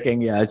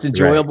painstaking. Yeah, it's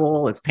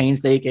enjoyable. Right. It's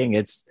painstaking.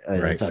 It's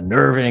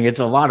unnerving. It's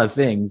a lot of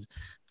things.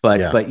 But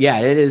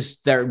it is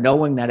there,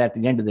 knowing that at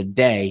the end of the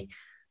day,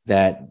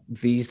 that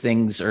these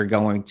things are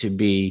going to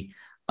be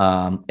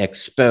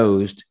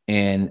exposed,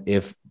 and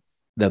if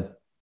the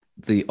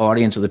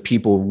audience or the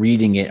people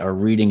reading it are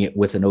reading it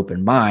with an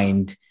open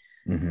mind.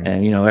 Mm-hmm.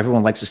 And,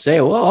 everyone likes to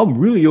say, well, I'm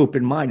really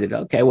open-minded.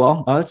 Okay,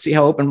 well, let's see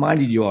how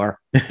open-minded you are.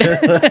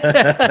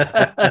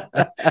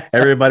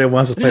 Everybody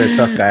wants to play the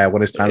tough guy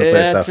when it's time to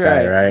play the tough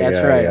guy, right? That's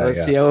right.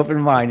 Let's see how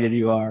open-minded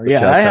you are.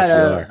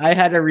 I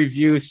had a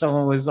review.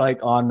 Someone was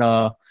like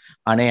on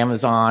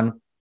Amazon.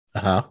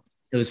 Uh-huh.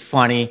 It was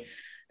funny.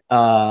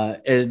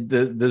 And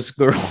this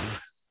girl,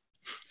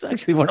 it's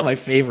actually one of my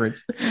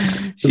favorites.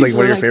 It's like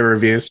one of your favorite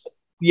reviews.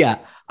 Yeah,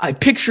 I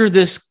picture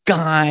this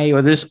guy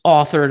or this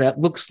author that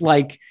looks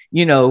like,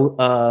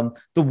 the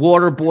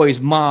water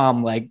boy's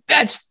mom. Like,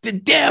 that's the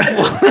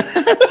devil.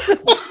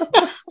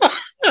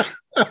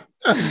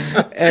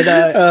 And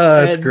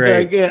that's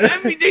great.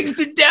 Everything's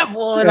the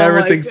devil. And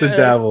everything's the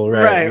devil.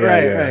 Right.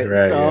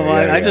 Right. So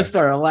I just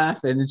started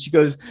laughing, and she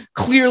goes,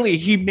 "Clearly,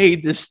 he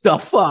made this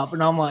stuff up."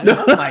 And I'm like,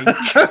 "Oh my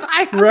god,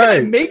 I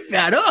make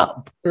that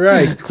up."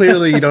 Right.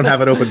 Clearly, you don't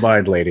have an open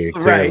mind, lady.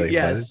 Clearly. Right.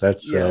 Yes.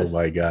 That's oh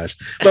my gosh.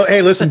 But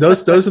hey, listen,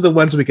 those are the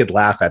ones we could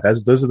laugh at.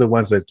 Those are the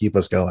ones that keep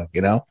us going.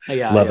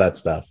 Love that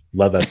stuff.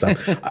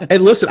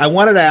 And listen, I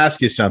wanted to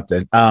ask you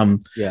something.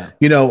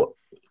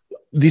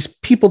 These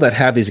people that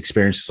have these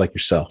experiences like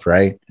yourself,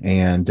 right?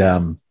 And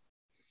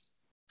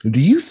do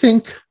you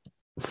think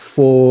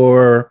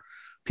for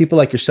people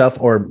like yourself,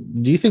 or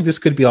do you think this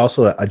could be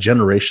also a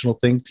generational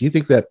thing? Do you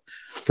think that,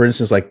 for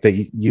instance, like that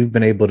you've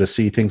been able to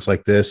see things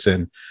like this,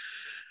 and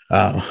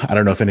I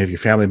don't know if any of your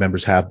family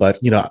members have, but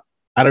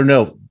I don't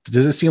know.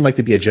 Does it seem like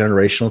to be a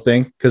generational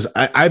thing? Because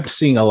I'm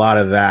seeing a lot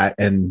of that,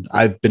 and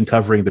I've been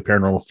covering the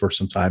paranormal for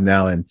some time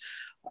now, and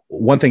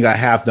one thing I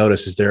have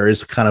noticed is there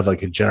is kind of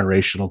like a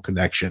generational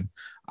connection.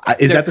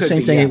 Is that the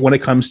same thing when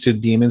it comes to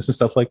demons and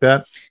stuff like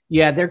that?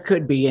 Yeah, there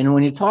could be. And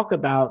when you talk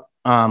about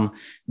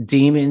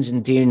demons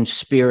and demon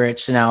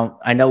spirits, now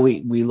I know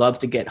we love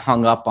to get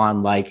hung up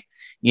on like,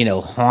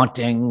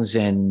 hauntings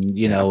and,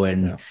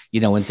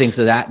 and things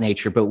of that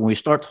nature. But when we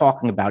start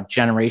talking about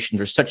generation,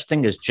 there's such a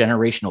thing as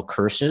generational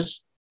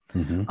curses.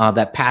 Mm-hmm.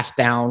 That pass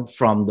down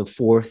from the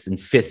fourth and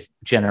fifth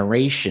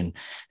generation.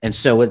 And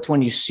so it's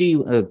when you see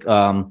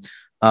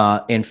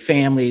in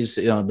families,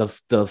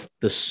 the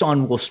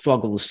son will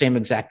struggle the same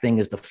exact thing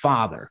as the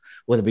father,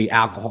 whether it be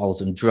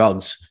alcoholism,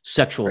 drugs,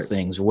 sexual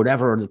things,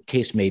 whatever the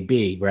case may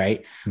be,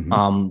 right?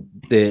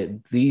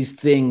 These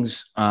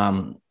things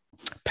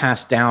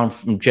passed down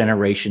from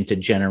generation to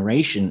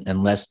generation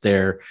unless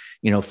they're,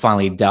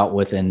 finally dealt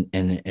with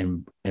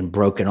and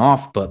broken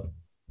off. But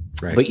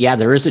yeah,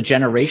 there is a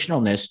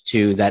generationalness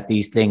to that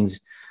these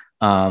things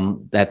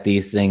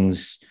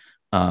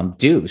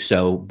do.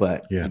 So,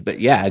 but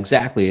yeah,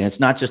 exactly. And it's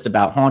not just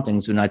about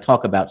hauntings. When I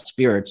talk about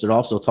spirits, it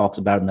also talks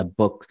about in the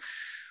book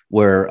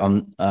where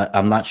I'm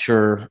not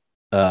sure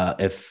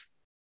if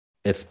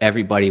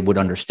everybody would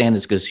understand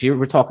this, because here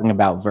we're talking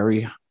about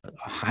very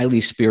highly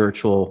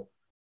spiritual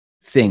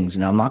things.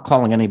 And I'm not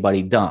calling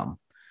anybody dumb.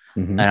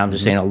 And I'm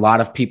just saying a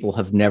lot of people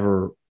have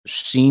never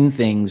seen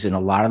things in a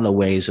lot of the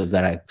ways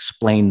that I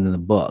explained in the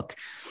book.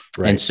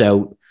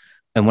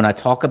 And when I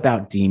talk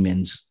about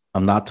demons,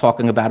 I'm not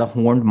talking about a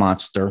horned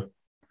monster.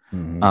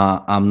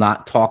 I'm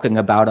not talking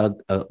about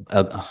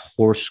a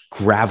horse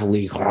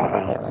gravelly,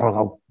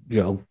 gonna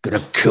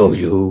kill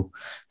you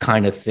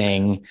kind of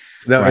thing.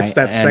 No, it's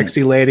that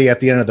sexy lady at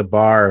the end of the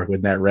bar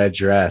with that red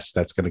dress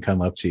that's going to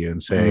come up to you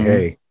and say,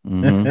 hey.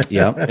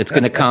 Yeah, it's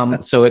going to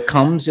come. So it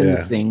comes in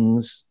the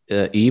things,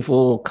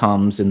 evil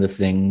comes in the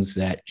things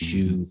that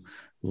you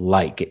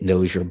like. It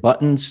knows your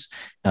buttons.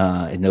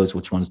 It knows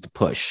which ones to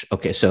push.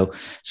 Okay. So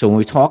when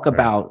we talk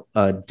about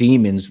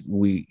demons,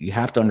 you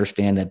have to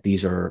understand that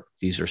these are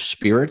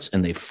spirits,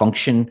 and they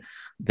function,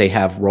 they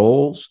have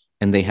roles,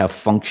 and they have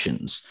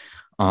functions.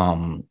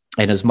 And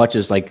as much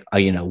as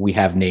we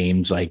have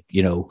names like,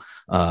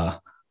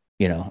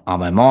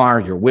 Amar,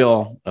 your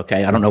will.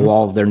 Okay. I don't know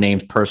all of their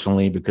names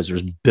personally because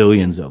there's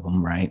billions of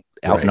them, right?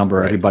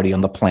 Outnumber everybody on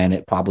the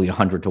planet, probably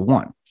 100 to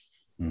 1.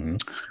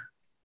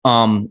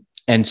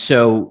 And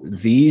so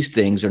these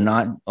things are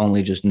not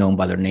only just known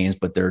by their names,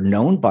 but they're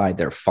known by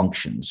their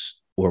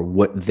functions or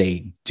what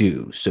they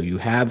do. So you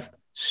have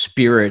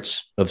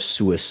spirits of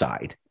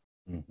suicide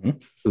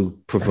who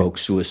provoke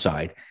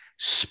suicide,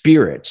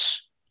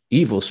 spirits,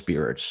 evil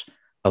spirits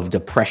of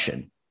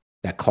depression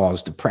that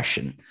cause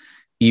depression,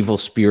 evil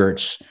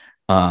spirits,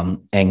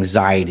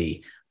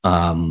 anxiety,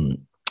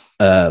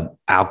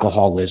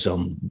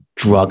 alcoholism,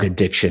 drug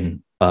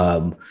addiction,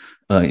 and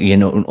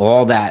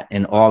all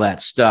that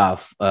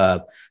stuff.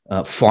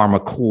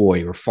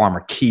 Pharmacoi or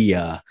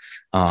pharmakia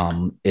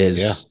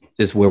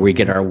is where we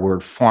get our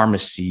word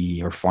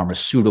pharmacy or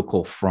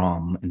pharmaceutical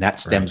from, and that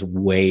stems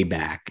way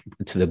back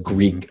to the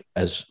Greek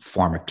as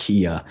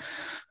pharmakia.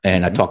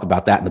 And I talk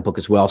about that in the book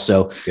as well.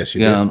 So yes,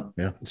 you do.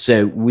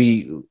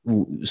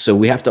 So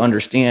we have to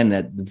understand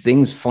that the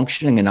things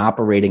functioning and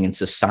operating in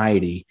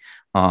society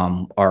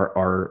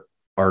are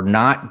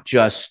not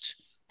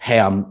just, hey,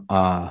 I'm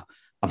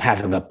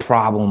having a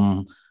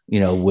problem,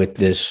 with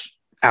this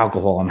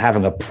alcohol. I'm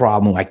having a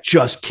problem. I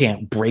just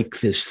can't break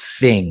this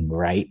thing,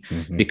 right?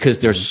 Because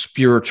there's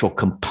spiritual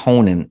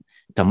component,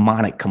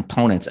 demonic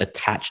components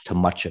attached to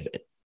much of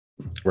it.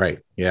 Right.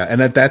 Yeah.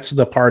 And that's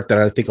the part that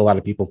I think a lot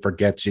of people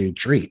forget to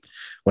treat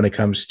when it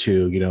comes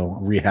to,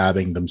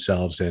 rehabbing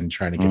themselves and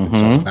trying to get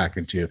themselves back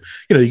into,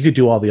 you could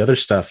do all the other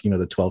stuff, the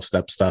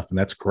 12-step stuff. And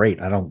that's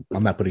great. I'm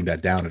not putting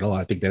that down at all.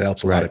 I think that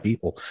helps a lot of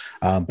people.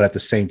 But at the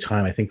same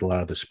time, I think a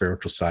lot of the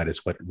spiritual side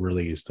is what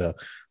really is the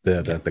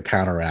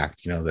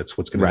counteract, that's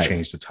what's going to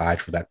change the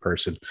tide for that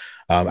person.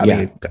 I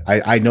mean,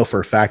 I know for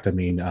a fact, I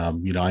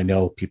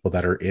know people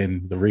that are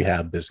in the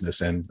rehab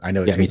business, and I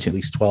know it takes at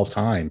least 12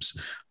 times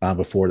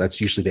before that's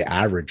usually the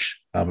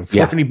average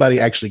before anybody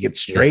actually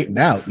gets straightened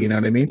out. You know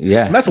what I mean?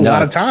 Yeah. And that's a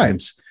lot of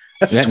times.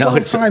 That's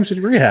 12 times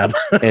in rehab.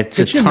 It's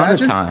a ton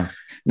of time.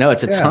 No,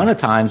 it's a ton of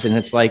times. And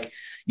it's like,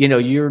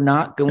 you're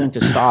not going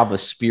to solve a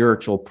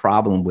spiritual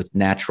problem with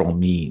natural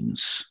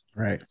means.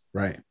 Right.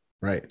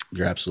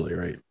 You're absolutely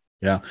right.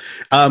 Yeah.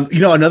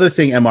 Another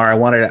thing, MR, I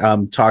wanted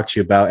to talk to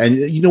you about, and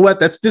you know what,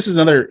 this is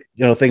another,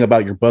 thing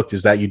about your book,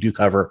 is that you do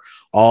cover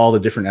all the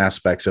different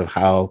aspects of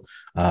how,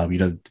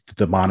 the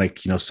demonic,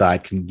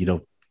 side can,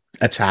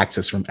 attacks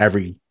us from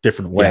every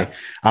different way.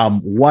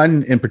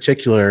 One in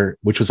particular,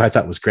 which I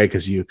thought was great,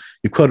 because you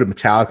quoted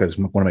Metallica as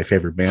one of my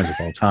favorite bands of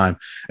all time.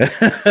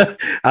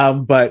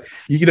 But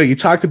you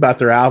talked about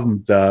their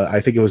album, I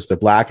think it was the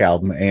Black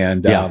Album,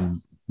 and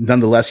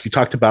nonetheless, you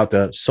talked about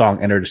the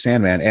song Enter the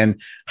Sandman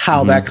and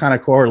how that kind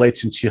of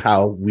correlates into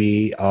how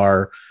we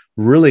are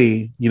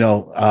really,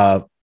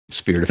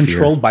 spirit of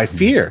controlled fear. By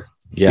fear.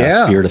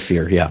 Spirit of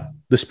fear. Yeah.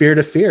 The spirit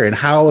of fear, and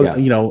how,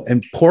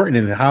 important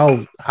and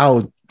how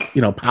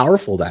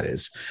powerful that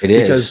is. It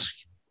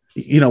is.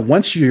 Because,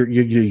 once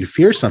you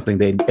fear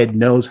something, it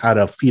knows how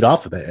to feed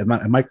off of it.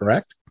 Am I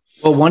correct?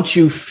 Well, once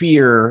you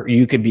fear,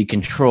 you could be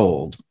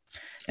controlled.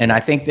 And I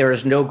think there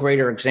is no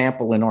greater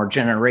example in our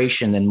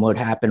generation than what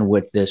happened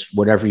with this,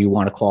 whatever you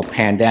want to call,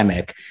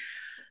 pandemic.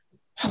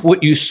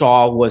 What you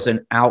saw was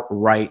an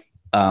outright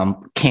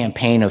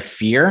campaign of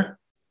fear.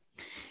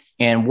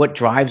 And what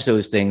drives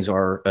those things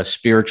are a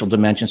spiritual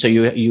dimension. So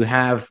you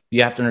have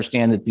to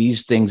understand that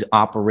these things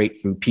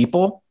operate through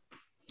people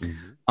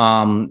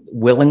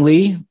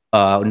willingly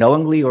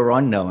knowingly or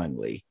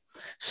unknowingly.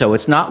 So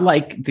it's not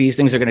like these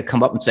things are going to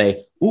come up and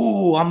say,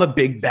 "Ooh, I'm a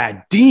big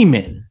bad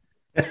demon."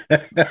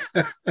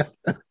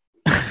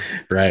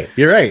 Right.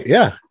 You're right.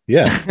 Yeah.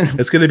 Yeah.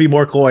 It's going to be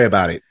more coy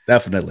about it.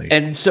 Definitely.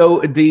 And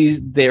so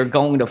they're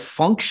going to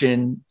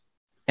function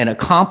and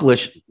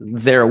accomplish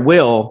their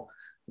will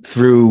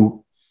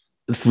through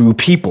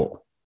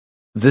people.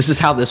 This is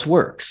how this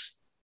works.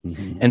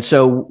 Mm-hmm. And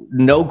so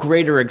no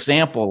greater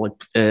example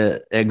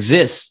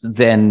exists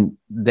than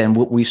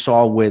what we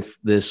saw with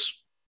this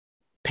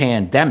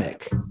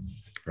pandemic.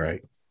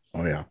 Right.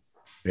 Oh, yeah.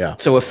 Yeah.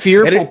 So a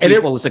fearful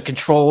people is a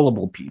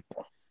controllable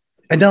people.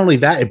 And not only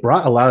that, it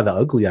brought a lot of the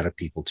ugly out of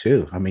people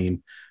too. I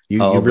mean,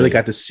 you really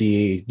got to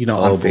see,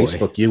 on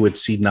Facebook, you would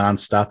see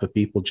nonstop of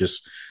people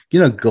just,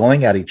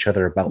 going at each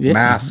other about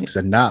masks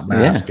and not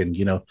masks and,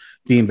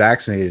 being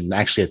vaccinated and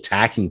actually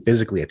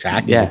physically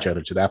attacking each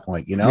other to that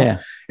point, Yeah.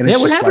 And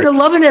what happened to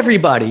loving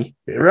everybody?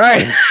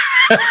 Right.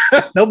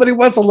 Nobody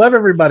wants to love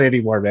everybody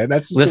anymore, man.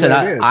 That's just listen,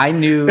 I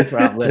knew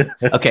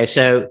okay.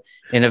 So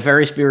in a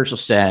very spiritual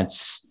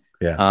sense,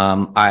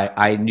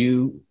 I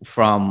knew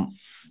from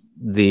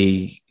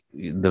the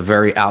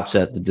very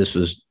outset that this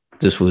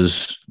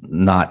was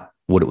not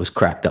what it was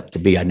cracked up to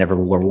be. I never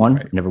wore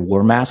one, never wore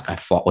a mask. I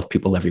fought with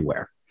people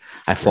everywhere.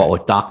 I fought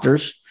with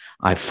doctors.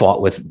 I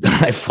fought with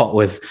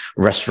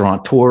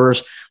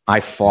restaurateurs.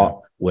 I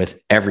fought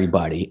with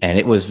everybody, and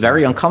it was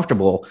very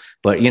uncomfortable.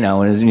 But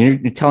and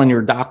you're telling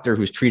your doctor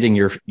who's treating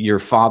your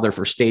father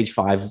for stage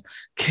 5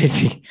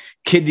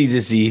 kidney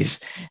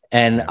disease,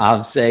 and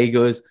I'll say, he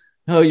goes,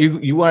 "Oh,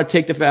 you want to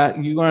take the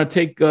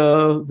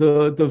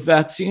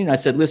vaccine?" I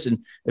said,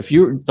 "Listen, if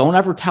you don't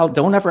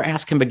ever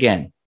ask him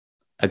again."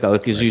 I go,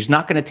 because he's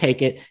not going to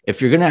take it. If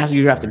you're going to ask,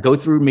 you have to go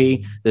through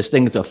me. This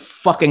thing is a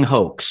fucking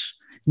hoax.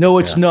 No,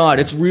 it's not.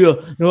 It's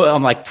real. No,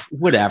 I'm like,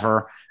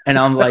 whatever. And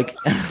I'm like,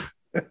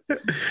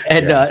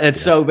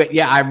 so, but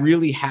I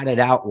really had it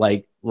out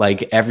like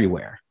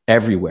everywhere.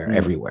 And,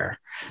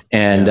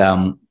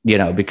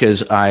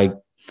 because I,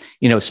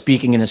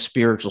 speaking in a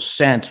spiritual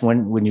sense,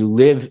 when you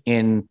live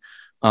in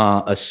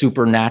a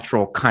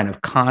supernatural kind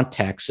of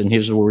context, and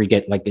here's where we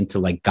get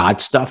into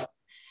God stuff.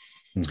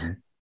 Mm-hmm.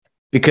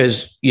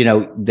 Because,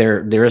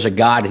 there is a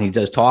God and he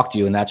does talk to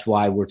you. And that's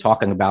why we're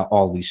talking about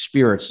all these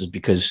spirits, is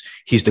because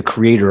he's the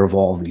creator of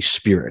all these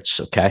spirits.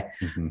 Okay.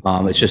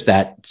 Mm-hmm. It's just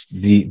that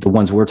the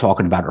ones we're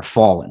talking about are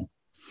fallen.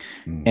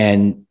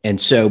 Mm-hmm. And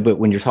so, but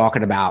when you're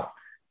talking about,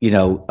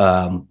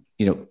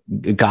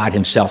 God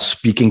himself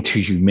speaking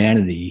to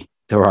humanity,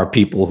 there are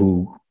people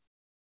who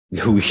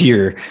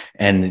hear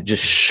and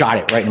just shot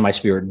it right in my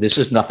spirit. This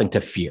is nothing to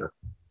fear.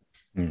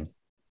 Mm.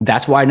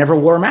 That's why I never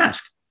wore a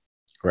mask.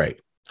 Right.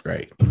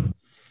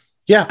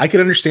 Yeah, I can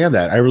understand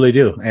that. I really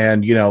do.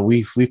 And,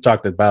 we've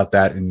talked about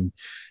that in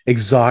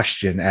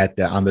exhaustion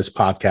on this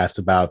podcast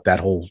about that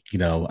whole,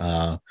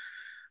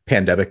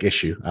 pandemic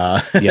issue.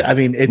 I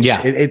mean,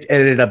 it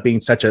ended up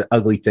being such an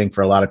ugly thing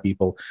for a lot of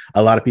people.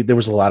 There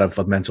was a lot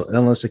of mental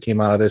illness that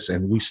came out of this,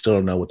 and we still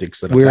don't know what the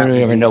extent of that. We don't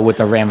even know what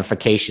the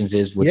ramifications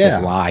is with this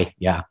lie.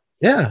 Yeah.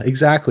 Yeah,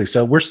 exactly.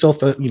 So we're still,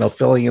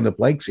 filling in the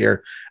blanks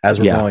here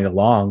as we're going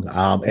along.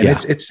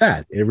 It's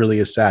sad. It really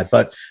is sad.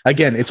 But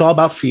again, it's all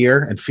about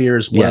fear, and fear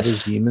is one of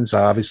those demons.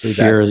 Obviously,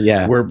 fear, and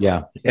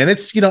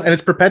it's and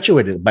it's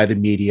perpetuated by the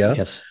media.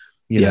 Yes.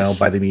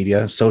 By the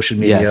media, social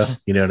media.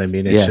 Yes. You know what I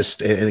mean? It's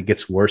just, and it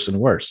gets worse and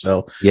worse.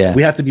 So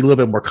we have to be a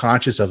little bit more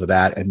conscious of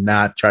that and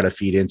not try to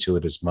feed into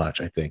it as much,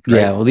 I think.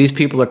 Right? Yeah. Well, these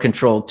people are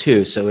controlled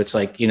too. So it's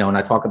like, and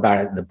I talk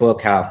about it in the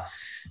book, how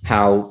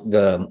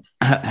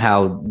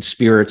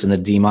spirits and the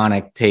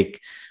demonic take,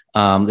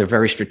 they're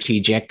very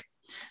strategic.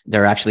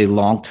 They're actually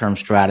long-term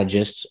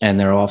strategists, and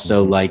they're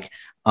also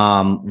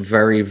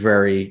very,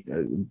 very,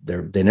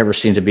 they never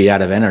seem to be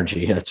out of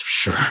energy. That's for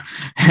sure.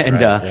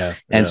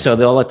 And so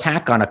they'll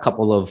attack on a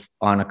couple of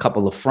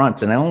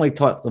fronts. And I only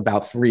talked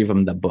about 3 of them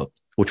in the book,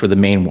 which were the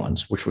main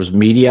ones, which is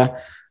media,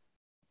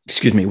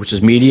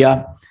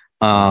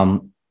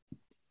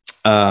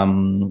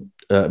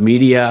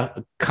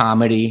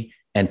 comedy,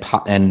 and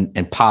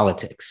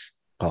politics.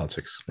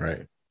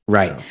 Right.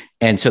 Yeah.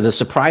 And so the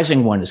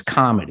surprising one is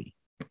comedy,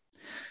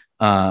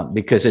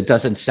 because it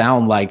doesn't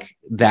sound like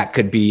that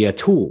could be a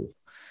tool,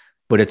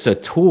 but it's a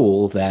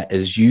tool that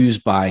is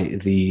used by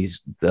the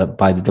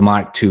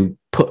demonic to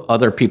put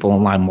other people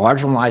in line,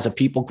 marginalize a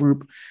people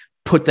group,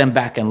 put them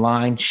back in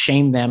line,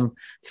 shame them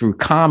through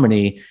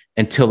comedy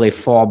until they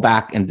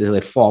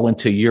fall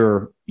into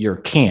your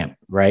camp,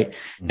 right?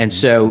 Mm-hmm. And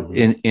so,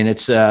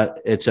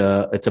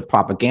 it's a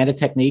propaganda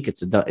technique.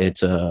 It's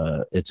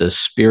a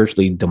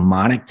spiritually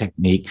demonic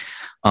technique,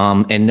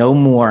 and no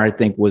more, I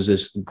think, was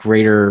this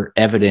greater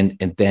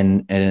evident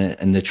than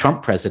in the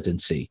Trump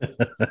presidency.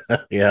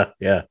 Yeah.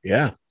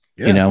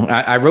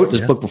 I wrote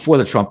this book before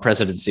the Trump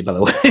presidency, by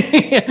the way,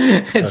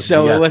 and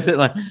it wasn't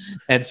like,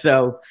 and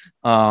so,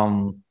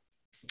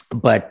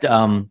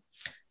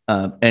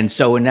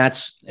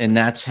 and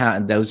that's how,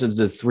 those are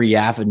the 3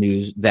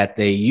 avenues that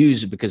they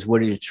use, because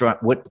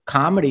what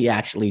comedy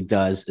actually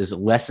does is it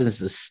lessens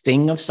the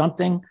sting of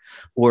something,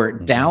 or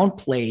it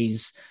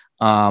downplays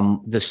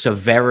the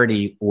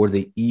severity or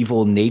the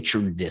evil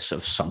naturedness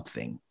of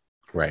something.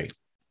 Right.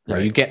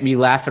 Right. You get me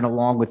laughing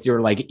along with your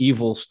like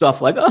evil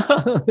stuff, like,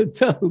 oh,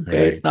 it's okay.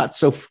 Right. It's not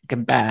so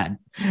fucking bad.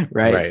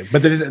 Right. Right.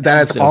 But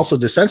that also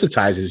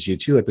desensitizes you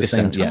too at the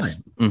same time.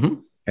 Yes. Mm-hmm.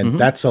 And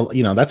that's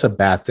a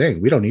bad thing.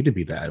 We don't need to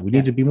be that. We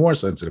need to be more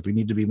sensitive. We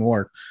need to be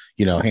more,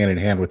 hand in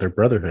hand with their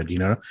brotherhood,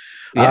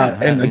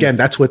 again,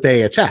 that's what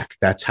they attack.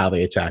 That's how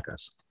they attack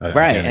us.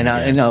 Right.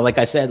 And like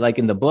I said, like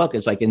in the book,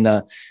 it's like in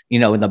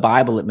the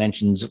Bible, it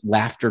mentions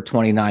laughter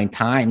 29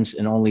 times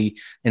and only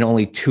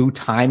 2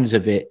 times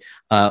of it.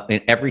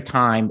 And every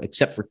time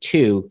except for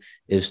 2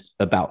 is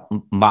about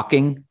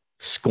mocking,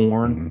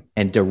 scorn,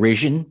 and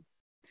derision.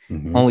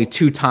 Mm-hmm. Only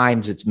 2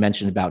 times it's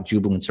mentioned about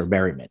jubilance or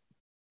merriment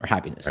or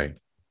happiness. Right.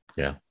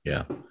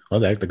 Yeah.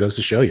 Well, that goes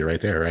to show you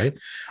right there, right?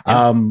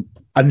 Yeah.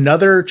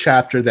 Another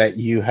chapter that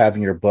you have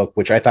in your book,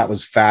 which I thought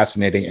was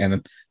fascinating,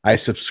 and I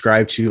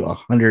subscribe to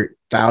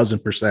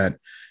 100,000%,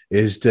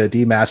 is the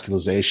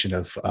demasculization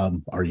of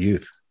our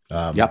youth.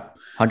 Yep,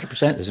 100%.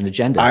 There's an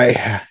agenda.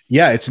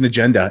 It's an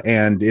agenda,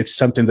 and it's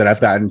something that I've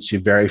gotten to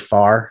very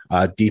far,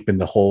 deep in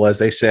the hole, as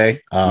they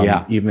say.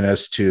 Even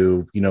as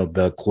to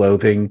the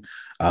clothing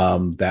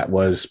that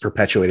was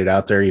perpetuated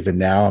out there even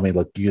now. I mean,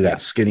 look, you got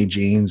skinny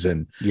jeans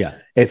and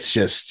it's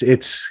and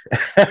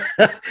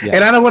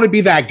I don't want to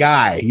be that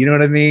guy, you know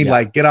what I mean?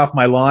 Like get off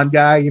my lawn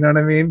guy, you know what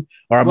I mean?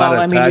 Or I'm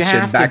out of touch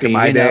and back in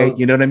my day,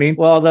 you know what I mean?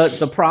 Well,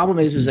 the problem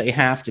is they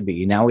have to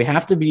be. Now we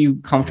have to be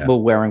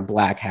comfortable wearing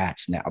black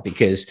hats now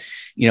because,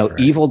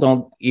 evil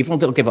don't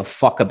give a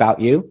fuck about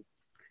you.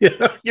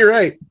 Yeah, you're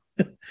right.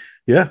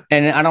 Yeah.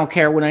 And I don't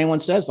care what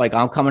anyone says, like,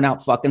 I'm coming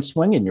out fucking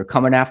swinging. You're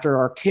coming after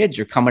our kids.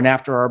 You're coming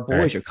after our boys.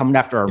 Right. You're coming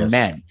after our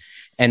men.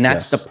 And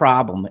that's the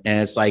problem. And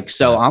it's like,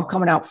 so I'm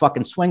coming out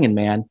fucking swinging,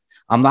 man.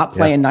 I'm not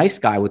playing nice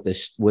guy with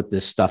this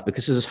stuff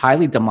because this is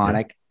highly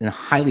demonic and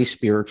highly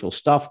spiritual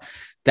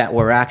stuff that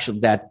we're actually,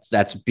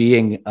 that's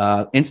being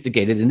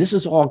instigated. And this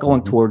is all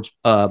going towards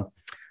what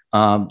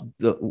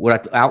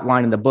I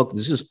outline in the book.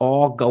 This is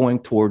all going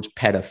towards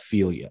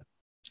pedophilia.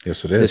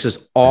 Yes, it is. This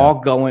is all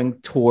going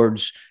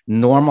towards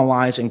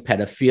normalizing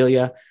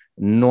pedophilia,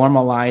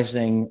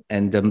 normalizing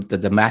and the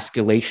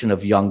demasculation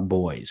of young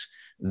boys.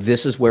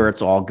 This is where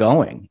it's all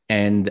going.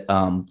 And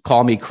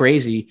call me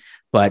crazy,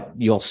 but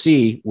you'll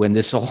see when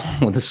the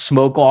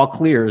smoke all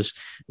clears,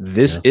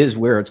 this is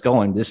where it's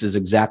going. This is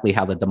exactly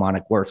how the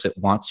demonic works. It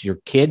wants your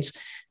kids,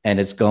 and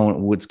it's going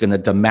to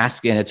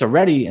demasculate. And it's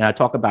already, and I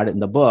talk about it in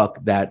the book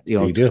that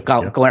going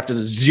after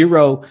the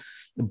 0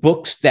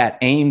 books that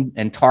aim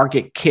and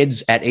target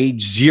kids at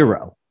age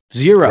 0.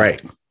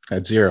 Right.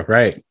 At 0.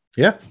 Right.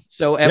 Yeah.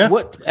 So at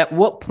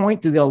what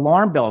point do the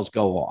alarm bells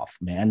go off,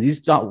 man?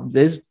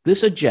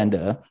 This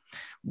agenda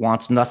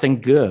wants nothing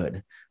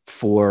good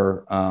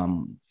for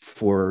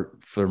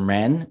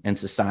men and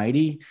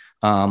society.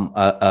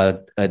 A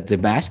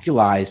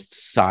demasculized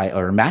society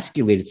or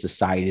emasculated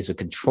society is a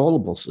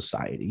controllable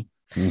society.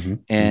 Mm-hmm.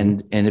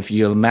 And if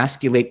you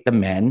emasculate the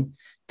men,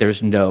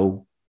 there's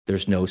no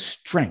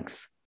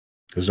strength.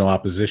 There's no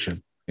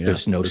opposition. Yeah,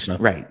 there's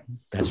right.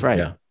 That's right.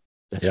 Yeah.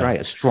 That's right.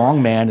 A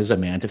strong man is a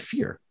man to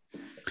fear.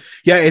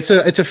 Yeah, it's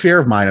a fear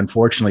of mine,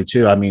 unfortunately,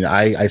 too. I mean,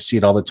 I see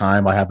it all the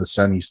time. I have a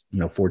son, he's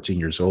 14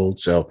 years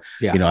old. So,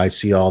 I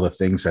see all the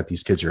things that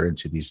these kids are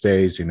into these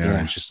days, and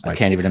it's just like, I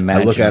can't even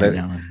imagine. I look at it.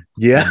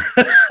 Yeah.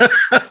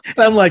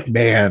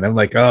 And I'm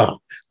like, oh,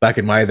 back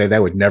in my day,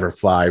 that would never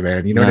fly,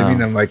 man. You know what I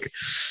mean? I'm like,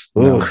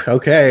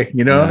 okay,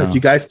 if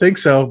you guys think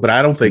so, but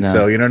I don't think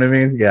so. You know what I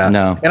mean? Yeah.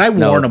 No. And I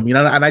warn them,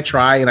 and I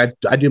try and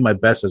I do my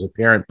best as a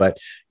parent, but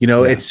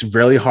it's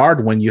really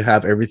hard when you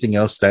have everything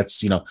else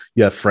that's, you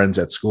have friends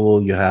at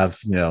school, you have,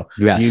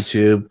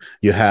 YouTube,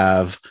 you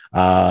have,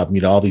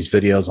 all these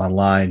videos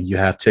online, you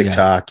have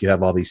TikTok, you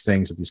have all these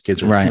things that these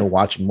kids are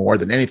watching more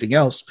than anything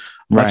else,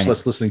 much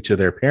less listening to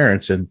their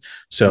parents. And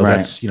so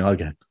that's,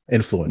 again,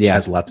 influence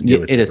has a lot to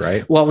do with it,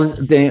 right?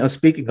 Well,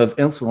 speaking of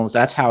influence,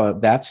 that's how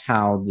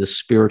the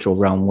spiritual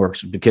realm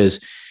works, because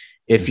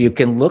if you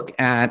can look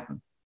at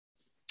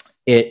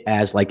it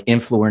as like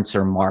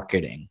influencer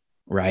marketing,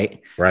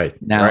 right? Right.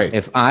 Now,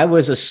 if I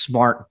was a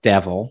smart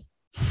devil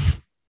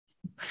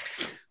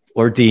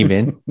or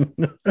demon,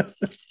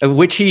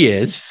 which he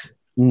is,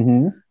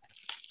 who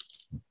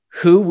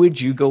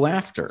would you go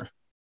after?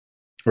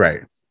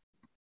 Right.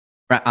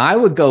 I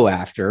would go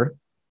after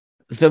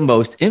the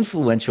most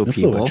influential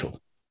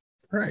people,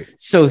 right?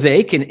 So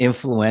they can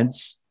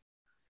influence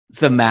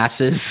the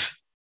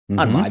masses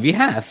on my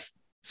behalf.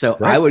 So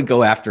I would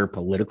go after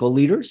political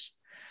leaders.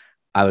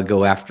 I would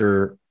go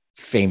after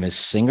famous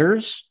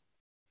singers,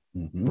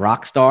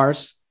 rock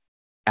stars,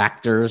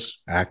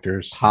 actors,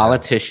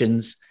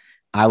 politicians.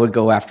 I would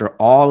go after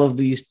all of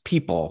these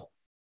people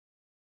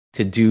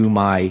to do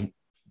my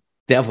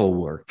devil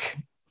work.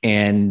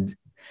 And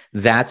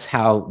that's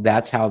how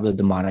the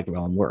demonic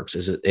realm works.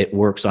 It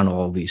works on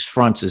all of these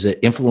fronts. It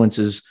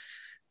influences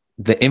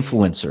the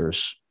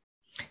influencers,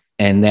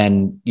 and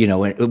then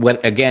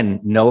again,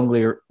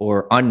 knowingly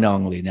or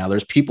unknowingly. Now,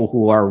 there's people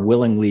who are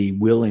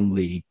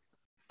willingly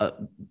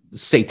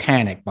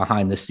satanic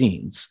behind the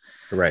scenes.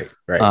 Right.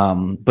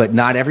 But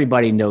not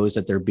everybody knows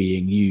that they're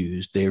being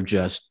used. They're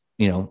just,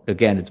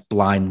 again, it's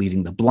blind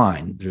leading the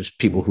blind. There's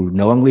people who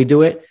knowingly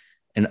do it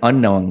and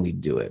unknowingly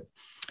do it.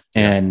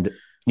 And,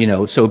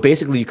 so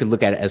basically you could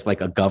look at it as like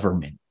a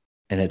government,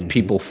 and it's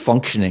people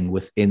functioning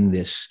within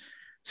this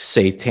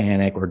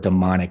satanic or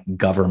demonic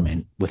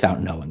government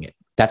without knowing it.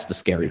 That's the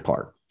scary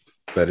part.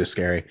 That is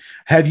scary.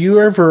 Have you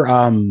ever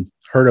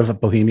heard of a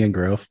Bohemian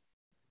Grove?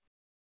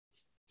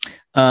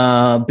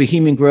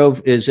 Bohemian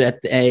Grove is that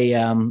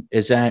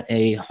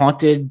a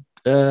haunted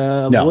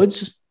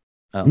woods?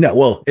 Oh. No,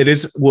 well, it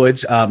is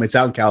woods. It's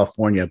out in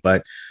California,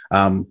 but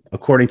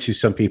according to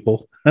some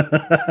people,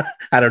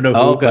 I don't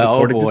know.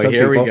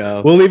 Here we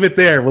go. We'll leave it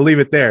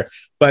there.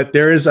 But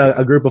there is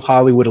a group of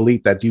Hollywood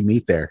elite that you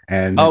meet there.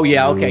 And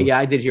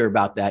I did hear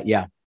about that.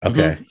 Yeah.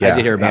 Okay. Mm-hmm. I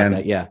did hear about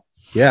that. Yeah.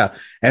 Yeah.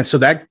 And so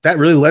that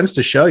really lends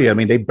to show you. I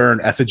mean, they burn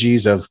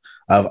effigies of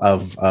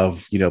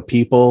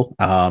people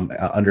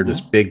under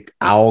this big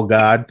owl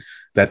god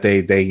that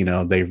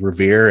they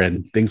revere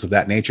and things of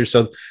that nature.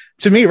 So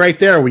to me, right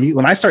there,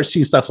 when I start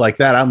seeing stuff like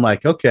that, I'm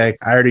like, okay,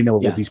 I already know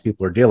what these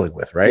people are dealing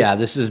with, right? Yeah,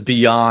 this is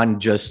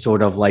beyond just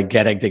sort of like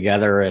getting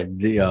together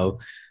and hanging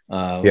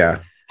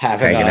out,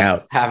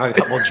 having a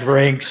couple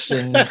drinks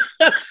and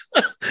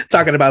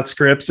talking about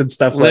scripts and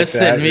stuff like that.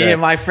 Listen, me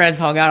and my friends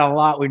hung out a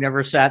lot. We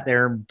never sat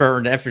there and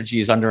burned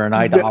effigies under an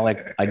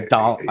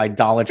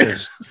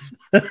idolatrous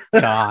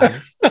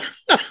god.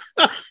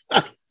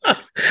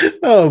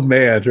 Oh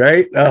man,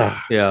 right?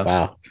 Oh, yeah.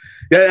 Wow.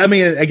 Yeah, I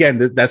mean,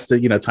 again, that's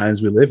the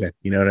times we live in.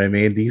 You know what I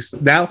mean?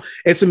 Now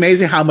it's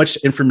amazing how much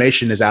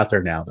information is out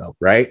there now, though,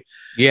 right?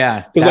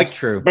 Yeah, that's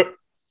true. But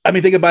I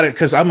mean, think about it,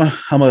 because I'm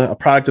a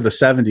product of the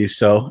 70s.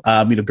 So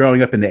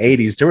growing up in the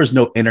 80s, there was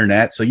no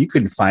internet, so you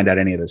couldn't find out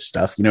any of this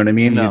stuff. You know what I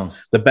mean? No.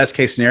 The best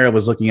case scenario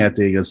was looking at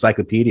the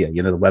encyclopedia,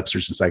 the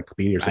Webster's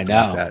Encyclopedia or something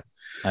like that.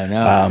 I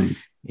know.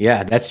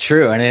 Yeah, that's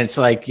true. And it's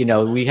like,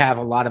 we have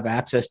a lot of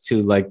access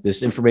to like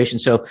this information.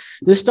 So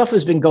this stuff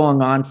has been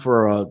going on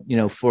for a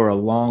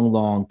long,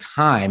 long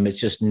time. It's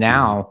just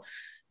now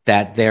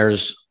that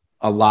there's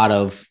a lot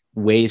of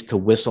ways to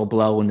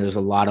whistleblow, and there's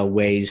a lot of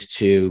ways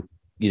to,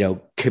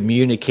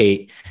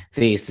 communicate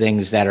these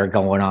things that are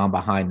going on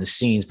behind the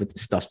scenes, but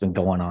this stuff's been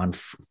going on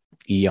for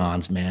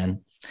eons,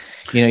 man.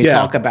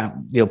 Talk about,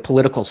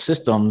 political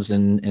systems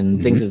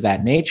and things of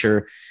that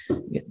nature.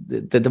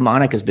 The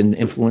demonic has been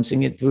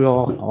influencing it through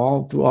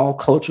all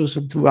cultures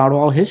and throughout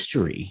all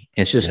history.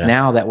 It's just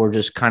now that we're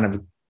just kind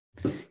of,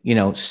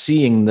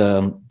 seeing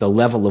the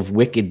level of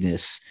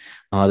wickedness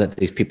that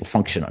these people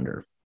function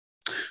under.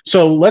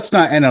 So let's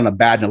not end on a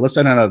bad note. Let's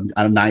end on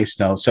a nice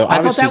note. So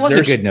I thought that was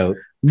a good note.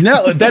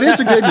 No, that is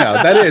a good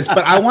note. That is,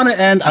 but I want to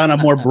end on a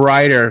more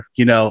brighter,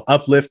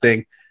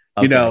 uplifting,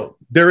 Okay.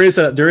 There is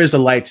a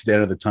light to the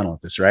end of the tunnel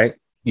with this, right?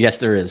 Yes,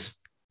 there is.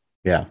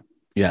 Yeah.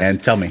 Yes.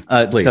 And tell me,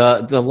 please.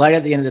 The light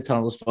at the end of the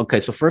tunnel is okay.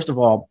 So first of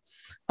all,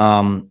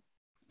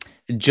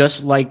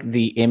 just like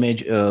the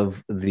image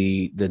of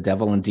the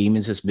devil and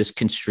demons is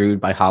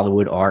misconstrued by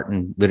Hollywood art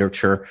and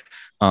literature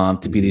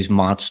to be these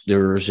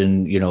monsters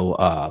and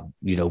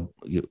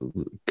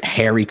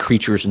hairy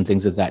creatures and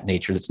things of that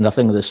nature. It's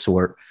nothing of the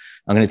sort.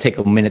 I'm going to take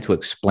a minute to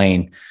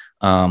explain.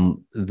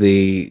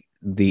 The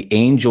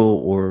angel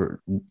or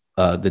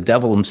the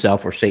devil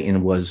himself, or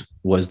Satan, was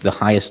the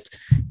highest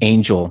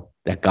angel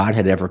that God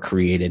had ever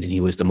created, and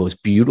he was the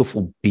most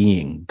beautiful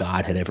being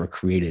God had ever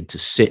created to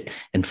sit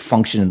and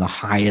function in the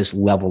highest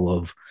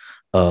level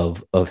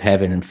of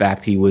heaven. In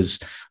fact, he was.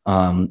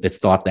 It's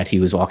thought that he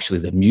was actually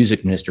the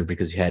music minister,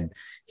 because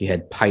he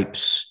had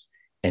pipes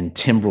and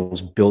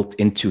timbrels built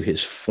into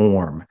his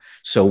form.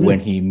 So when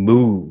he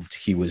moved,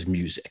 he was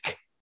music.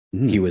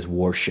 He was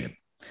worship.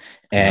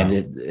 And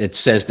it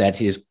says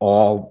that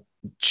all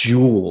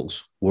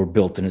jewels were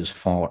built in his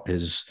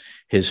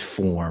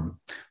form,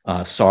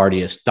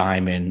 sardius,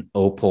 diamond,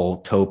 opal,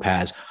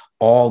 topaz,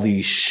 all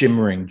these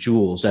shimmering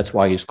jewels. That's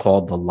why he's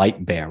called the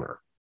light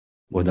bearer,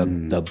 or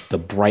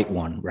the bright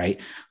one,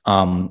 right?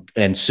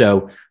 And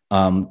so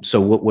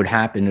what would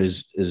happen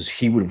is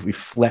he would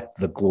reflect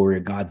the glory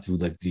of God through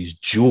these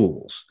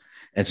jewels.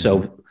 And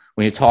so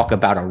when you talk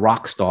about a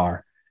rock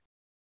star,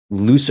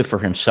 Lucifer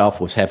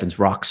himself was heaven's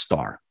rock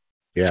star.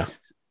 Yeah.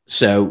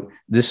 So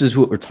this is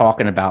what we're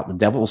talking about. The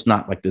devil's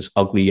not like this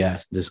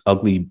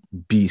ugly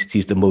beast.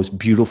 He's the most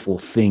beautiful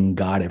thing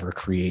God ever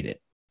created,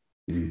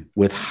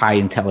 with high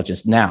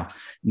intelligence. Now,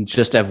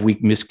 just as we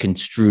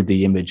misconstrued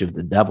the image of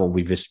the devil,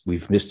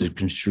 we've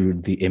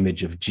misconstrued the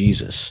image of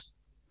Jesus.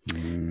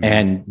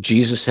 And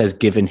Jesus has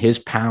given his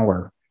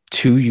power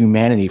to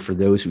humanity for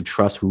those who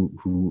trust,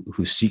 who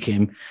seek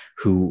him,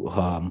 who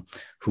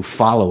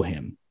follow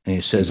him. And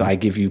he says, I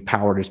give you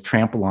power to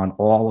trample on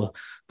all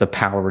the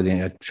power.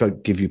 I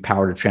give you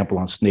power to trample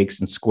on snakes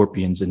and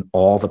scorpions and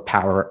all the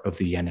power of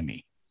the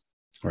enemy.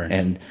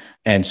 Right.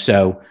 And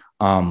so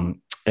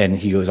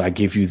he goes, I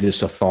give you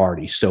this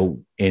authority.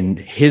 So in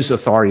his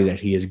authority that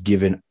he has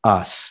given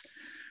us,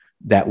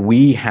 that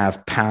we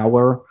have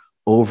power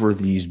over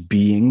these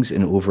beings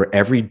and over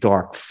every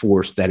dark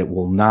force that it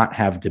will not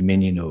have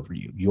dominion over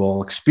you. You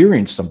will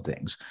experience some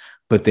things,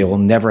 but they will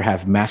never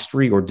have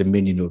mastery or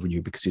dominion over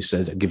you, because he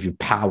says, I give you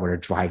power to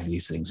drive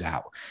these things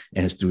out.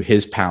 And it's through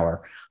his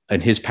power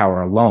and his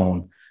power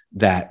alone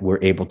that we're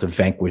able to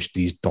vanquish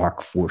these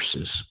dark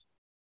forces.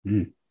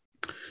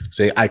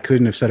 Say, I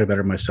couldn't have said it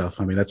better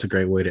myself. I mean, that's a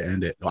great way to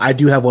end it. I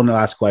do have one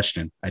last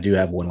question.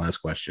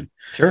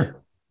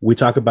 Sure. We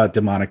talk about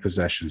demonic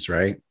possessions,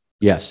 right?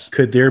 Yes.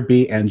 Could there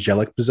be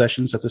angelic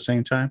possessions at the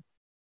same time?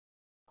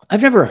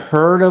 I've never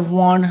heard of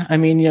one. I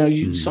mean,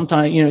 you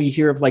sometimes, you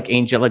hear of like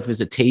angelic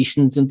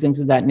visitations and things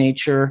of that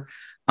nature.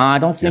 I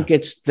don't think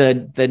it's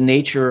the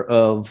nature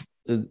of,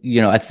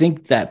 I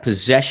think that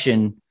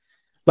possession.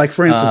 Like,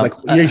 for instance,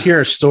 you hear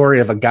a story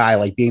of a guy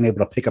like being able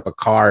to pick up a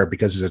car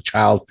because there's a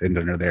child pinned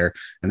under there,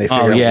 and they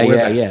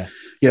figure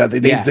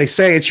they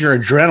say it's your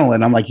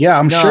adrenaline. I'm like,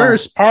 sure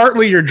it's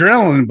partly your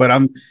adrenaline, but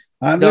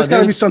there's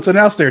got to be something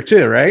else there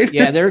too, right?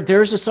 Yeah,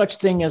 there's a such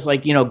thing as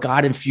like,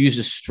 God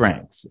infuses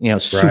strength,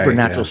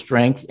 supernatural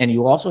strength, and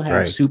you also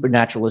have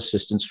supernatural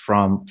assistance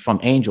from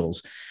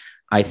angels.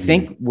 I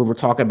think when we're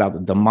talking about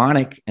the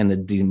demonic and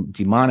the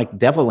demonic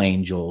devil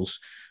angels,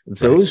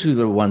 those are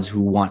the ones who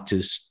want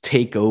to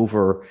take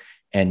over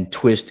and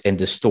twist and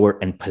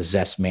distort and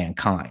possess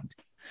mankind.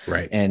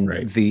 Right.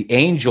 And the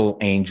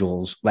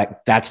angels,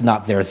 like, that's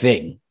not their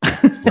thing.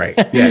 Right.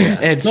 Yeah.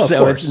 And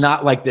so it's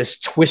not like this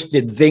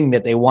twisted thing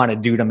that they want to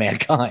do to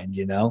mankind,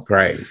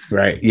 Right.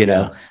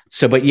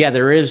 So, but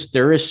there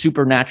is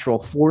supernatural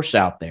force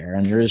out there,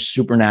 and there is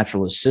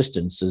supernatural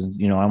assistance. And,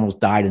 I almost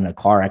died in a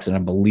car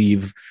accident. I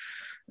believe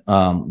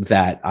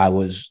that I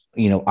was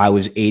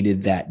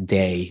aided that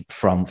day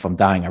from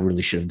dying. I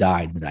really should have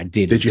died, but I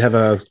didn't. Did you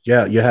have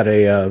you had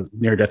a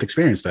near-death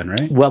experience then,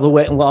 right? It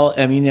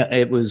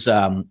was,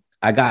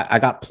 I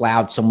got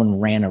plowed. Someone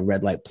ran a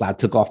red light plow,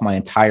 took off my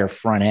entire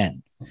front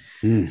end.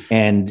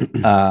 And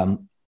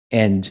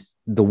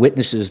the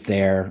witnesses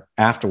there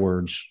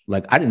afterwards,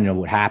 like, I didn't know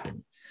what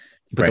happened,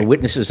 but the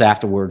witnesses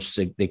afterwards,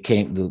 they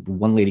came, the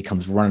one lady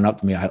comes running up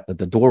to me.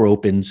 The door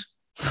opens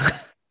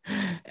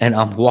and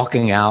I'm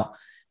walking out.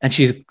 And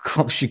she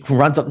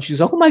runs up and she's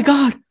like, "Oh my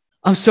God,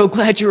 I'm so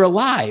glad you're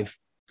alive."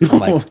 I'm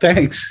like,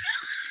 thanks.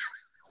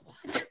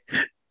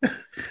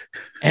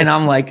 And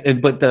I'm like,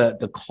 but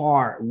the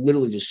car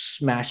literally just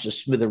smashed to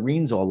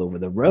smithereens all over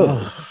the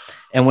road.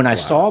 And when I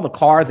saw the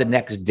car the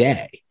next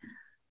day,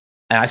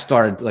 and I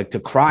started like to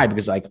cry,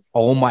 because like,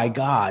 oh my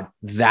God,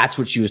 that's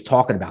what she was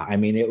talking about. I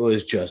mean, it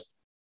was just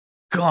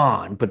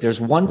gone. But there's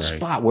one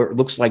spot where it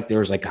looks like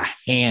there's like a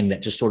hand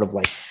that just sort of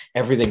like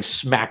everything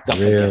smacked up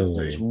against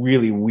it. It's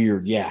really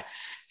weird. Yeah.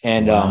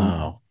 And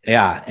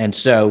and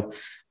so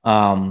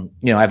I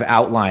have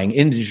outlying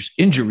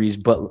injuries,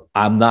 but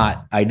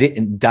I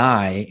didn't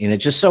die. And it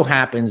just so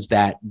happens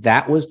that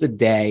was the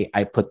day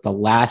I put the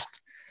last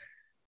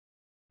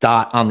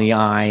dot on the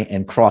I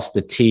and crossed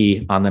the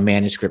T on the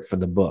manuscript for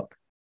the book.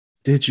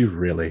 Did you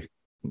really?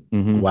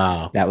 Mm-hmm.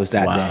 Wow. That was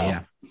that day.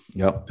 Yeah.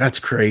 Yep. That's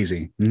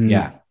crazy.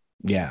 Yeah.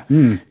 Yeah.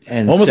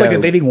 And almost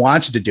like they didn't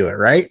want you to do it,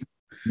 right?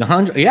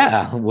 Well, would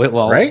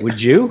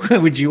you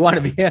want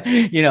to be,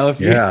 if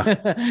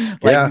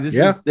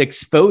this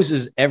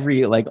exposes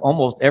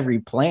almost every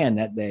plan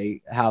that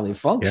how they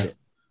function. Yeah.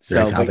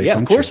 So,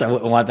 of course I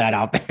wouldn't want that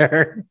out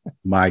there.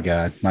 My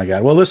God.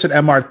 Well, listen,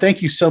 MR,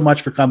 thank you so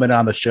much for coming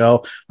on the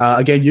show.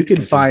 Again, you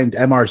can find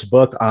MR's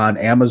book on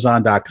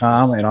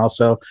Amazon.com, and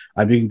also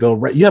you can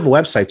go. You have a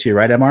website too,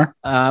 right, MR?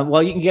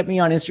 Well, you can get me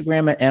on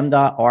Instagram at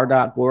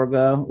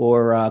m.r.gorga,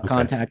 or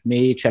contact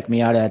me. Check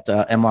me out at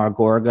MR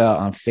Gorga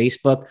on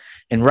Facebook.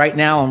 And right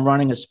now, I'm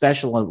running a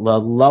special. The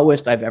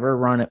lowest I've ever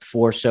run it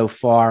for so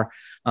far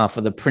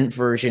for the print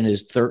version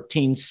is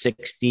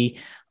 $13.60.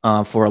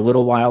 For a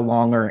little while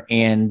longer,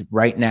 and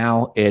right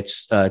now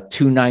it's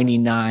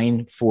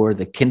 $2.99 for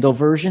the Kindle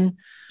version.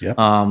 Yep.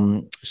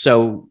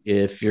 So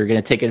if you're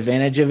going to take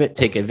advantage of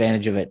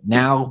it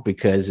now,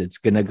 because it's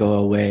going to go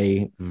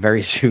away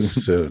very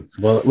soon.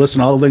 Well,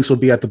 listen, all the links will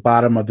be at the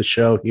bottom of the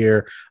show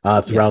here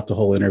throughout the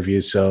whole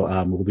interview. So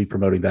we'll be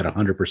promoting that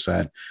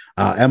 100%.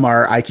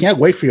 MR, I can't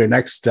wait for your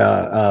next,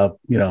 your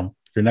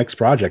next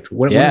project.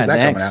 When is that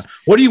coming out?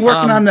 What are you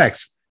working on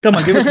next? Come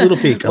on, give us a little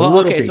peek.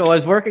 So I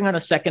was working on a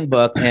second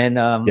book, and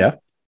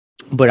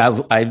but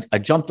I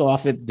jumped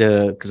off it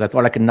because I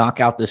thought I could knock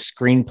out this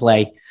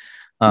screenplay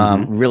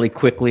really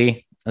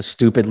quickly,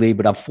 stupidly.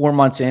 But I'm 4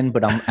 months in,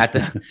 but I'm at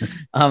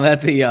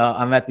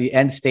the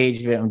end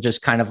stage of it. I'm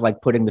just kind of like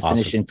putting the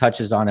finishing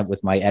touches on it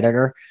with my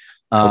editor.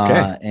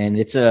 And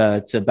it's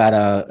a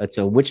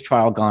witch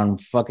trial gone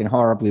fucking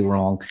horribly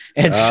wrong.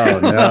 And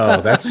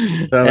that's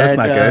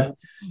not good.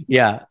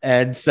 Yeah.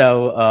 And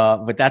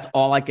so, but that's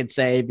all I could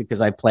say, because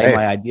I play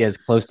my ideas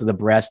close to the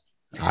breast.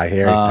 I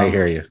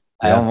hear you.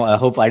 Yeah. I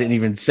hope I didn't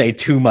even say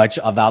too much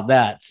about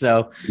that.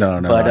 So,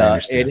 no,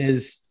 but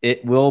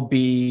it will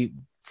be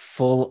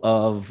full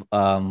of,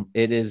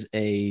 it is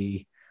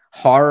a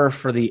horror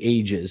for the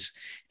ages.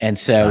 And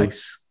so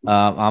Nice.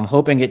 I'm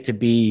hoping it to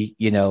be,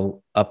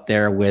 up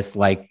there with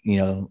like,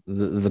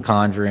 the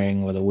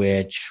Conjuring or The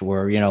Witch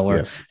or, or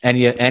Yes.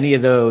 any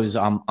of those.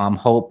 I'm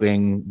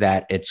hoping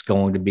that it's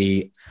going to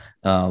be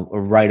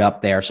right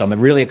up there. So I'm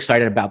really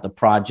excited about the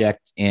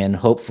project, and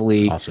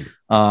hopefully Awesome.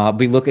 I'll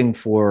be looking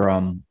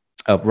for,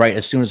 right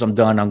as soon as I'm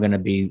done, I'm going to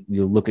be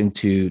looking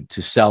to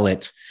sell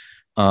it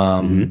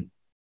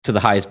to the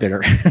highest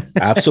bidder.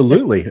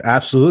 Absolutely.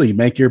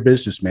 Make your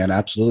business, man.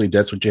 Absolutely.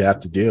 That's what you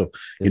have to do.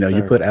 Yes,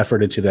 you put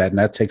effort into that, and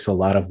that takes a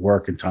lot of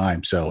work and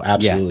time. So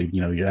absolutely,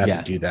 you have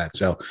to do that.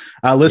 So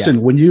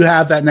listen, when you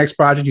have that next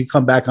project, you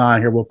come back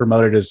on here, we'll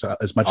promote it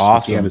as much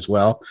as we can as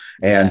well.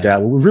 And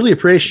we really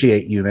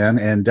appreciate you, man.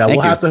 And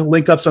we'll have to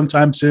link up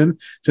sometime soon,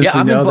 since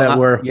we know that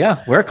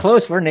we're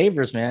close. We're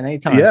neighbors, man.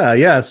 Anytime.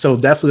 Yeah. So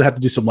definitely have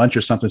to do some lunch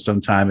or something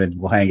sometime, and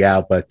we'll hang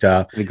out. But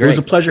it was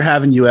a pleasure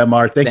having you,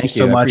 MR. Thank you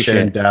so much.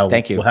 And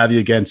thank you. We'll have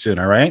you again soon.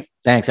 All right.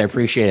 Thanks. I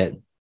appreciate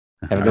it.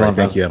 Have a good one.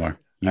 Thank you, MR.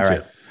 You all too.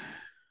 Right.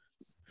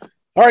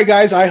 All right,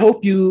 guys. I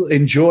hope you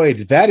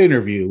enjoyed that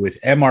interview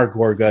with MR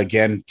Gorga.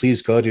 Again,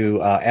 please go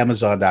to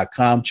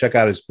Amazon.com, check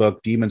out his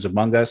book, Demons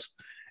Among Us.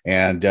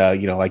 And,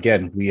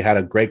 again, we had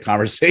a great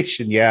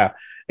conversation. Yeah.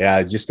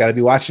 Just got to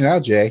be watching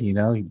out, Jay.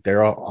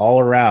 They're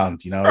all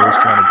around, always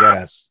trying to get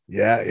us.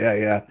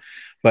 Yeah.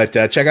 But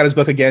check out his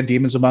book again,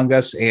 Demons Among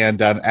Us, and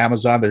on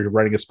Amazon, they're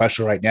running a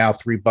special right now,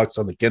 $3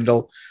 on the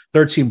Kindle,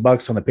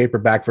 $13 on the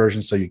paperback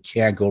version, so you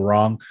can't go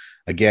wrong.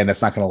 Again,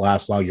 that's not going to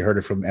last long. You heard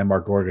it from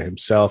MR Gorga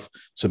himself,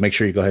 so make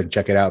sure you go ahead and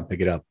check it out and pick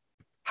it up.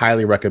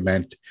 Highly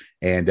recommend,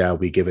 and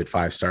we give it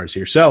 5 stars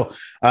here. So,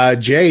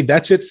 Jay,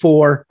 that's it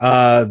for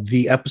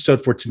the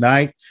episode for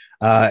tonight.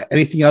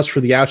 Anything else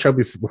for the outro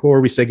before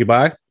we say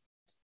goodbye?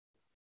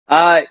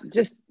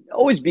 Just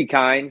always be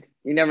kind.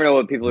 You never know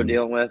what people are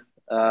dealing with.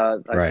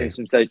 I've seen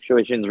some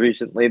situations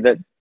recently that,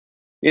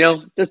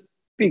 just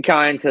be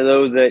kind to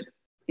those that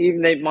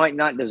even they might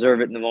not deserve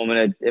it in the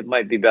moment. It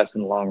might be best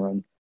in the long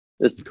run.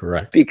 Just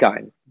be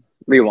kind.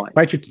 Rewind.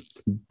 Bite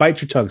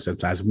your tongue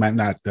sometimes. It might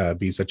not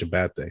be such a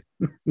bad thing.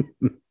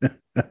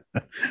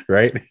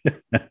 Right? You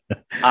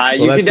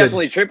can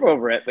definitely trip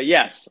over it, but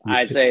yes,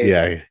 I'd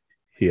say.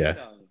 Yeah.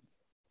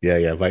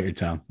 Bite your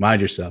tongue.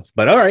 Mind yourself.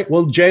 But all right.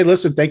 Well, Jay,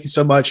 listen, thank you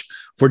so much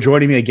for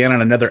joining me again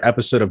on another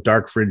episode of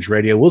Dark Fringe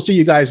Radio. We'll see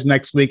you guys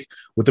next week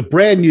with a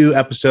brand new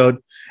episode,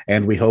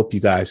 and we hope you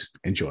guys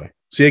enjoy.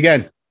 See you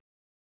again.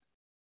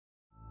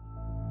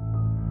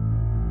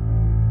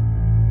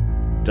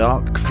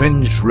 Dark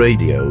Fringe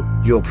Radio,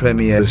 your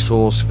premier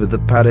source for the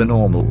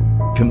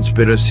paranormal,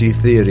 conspiracy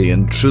theory,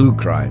 and true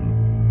crime.